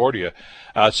Concordia.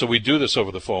 So we do this over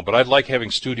the phone. But I like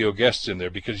having studio guests in there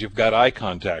because you've got eye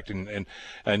contact and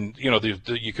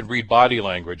you can read body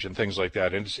language and things like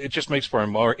that. And it just makes for a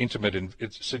more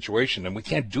intimate situation, and we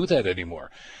can't do that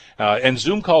anymore. And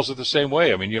Zoom calls are the same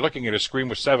way. I mean, you're looking at a screen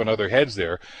with 7 other heads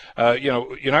there.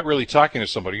 You're not really talking to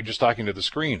somebody. You're just talking to the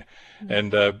screen.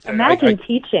 And imagine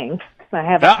teaching.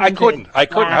 I couldn't.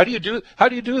 How do you do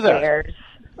that?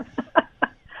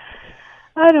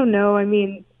 I don't know. I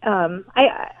mean,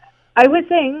 I was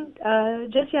saying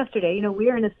just yesterday,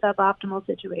 we are in a suboptimal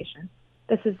situation.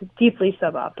 This is deeply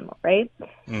suboptimal, right?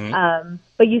 Mm-hmm.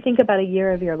 But you think about a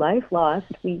year of your life lost.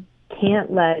 We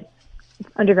can't let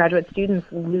undergraduate students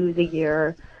lose a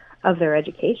year of their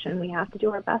education. We have to do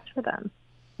our best for them,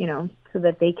 so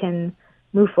that they can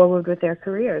move forward with their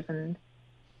careers. And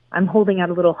I'm holding out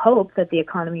a little hope that the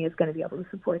economy is going to be able to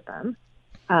support them.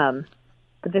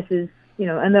 But this is,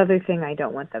 another thing I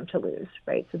don't want them to lose,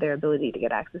 right? So their ability to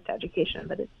get access to education,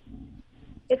 but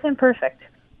it's imperfect.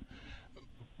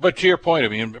 But to your point, I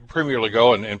mean, Premier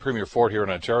Legault and Premier Ford here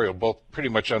in Ontario, both pretty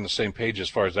much on the same page as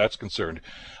far as that's concerned,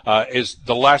 is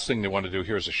the last thing they want to do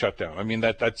here is a shutdown. I mean,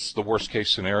 that's the worst case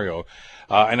scenario.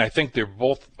 And I think they're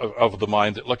both of the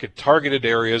mind that look at targeted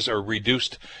areas or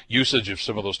reduced usage of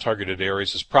some of those targeted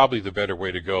areas is probably the better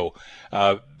way to go.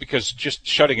 Because just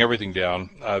shutting everything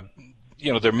down,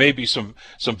 there may be some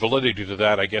validity to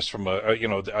that, I guess, from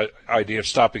the idea of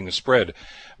stopping the spread.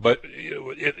 But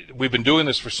we've been doing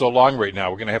this for so long right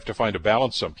now, we're going to have to find a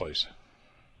balance someplace.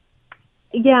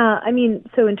 Yeah, I mean,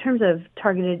 so in terms of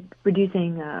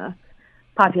reducing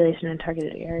population in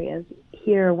targeted areas,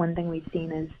 here one thing we've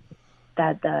seen is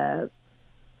that the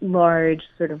large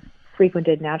sort of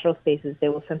frequented natural spaces, they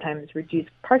will sometimes reduce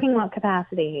parking lot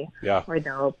capacity, or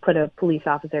they'll put a police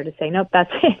officer to say, nope,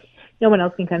 that's it, no one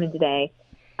else can come in today,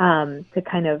 to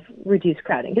kind of reduce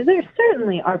crowding. Because there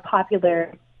certainly are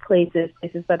popular places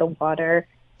by the water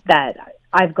that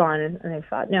I've gone and I've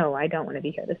thought, no, I don't want to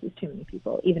be here. This is too many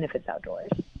people, even if it's outdoors.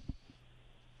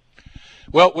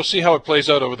 Well, we'll see how it plays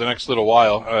out over the next little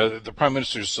while. The Prime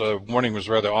Minister's warning was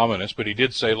rather ominous, but he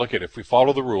did say, look, if we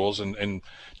follow the rules and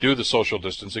do the social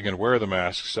distancing and wear the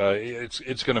masks,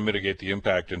 it's going to mitigate the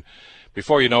impact. And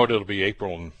before you know it, it'll be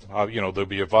April, and there'll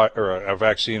be a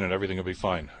vaccine and everything will be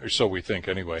fine, or so we think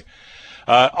anyway.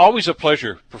 Always a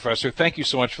pleasure, Professor. Thank you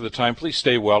so much for the time. Please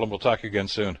stay well, and we'll talk again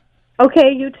soon.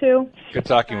 Okay, you too. Good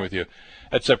talking with you.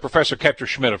 That's Professor Kepter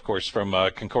Schmidt, of course, from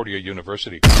Concordia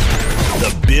University.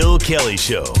 The Bill Kelly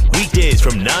Show, weekdays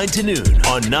from 9 to noon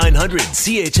on 900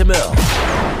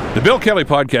 CHML. The Bill Kelly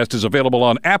Podcast is available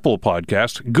on Apple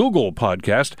Podcast, Google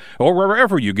Podcast, or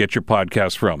wherever you get your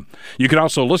podcasts from. You can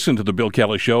also listen to The Bill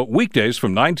Kelly Show weekdays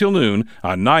from 9 till noon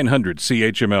on 900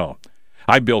 CHML.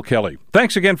 I'm Bill Kelly.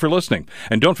 Thanks again for listening.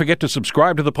 And don't forget to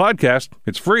subscribe to the podcast.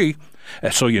 It's free,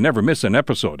 so you never miss an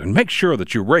episode. And make sure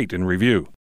that you rate and review.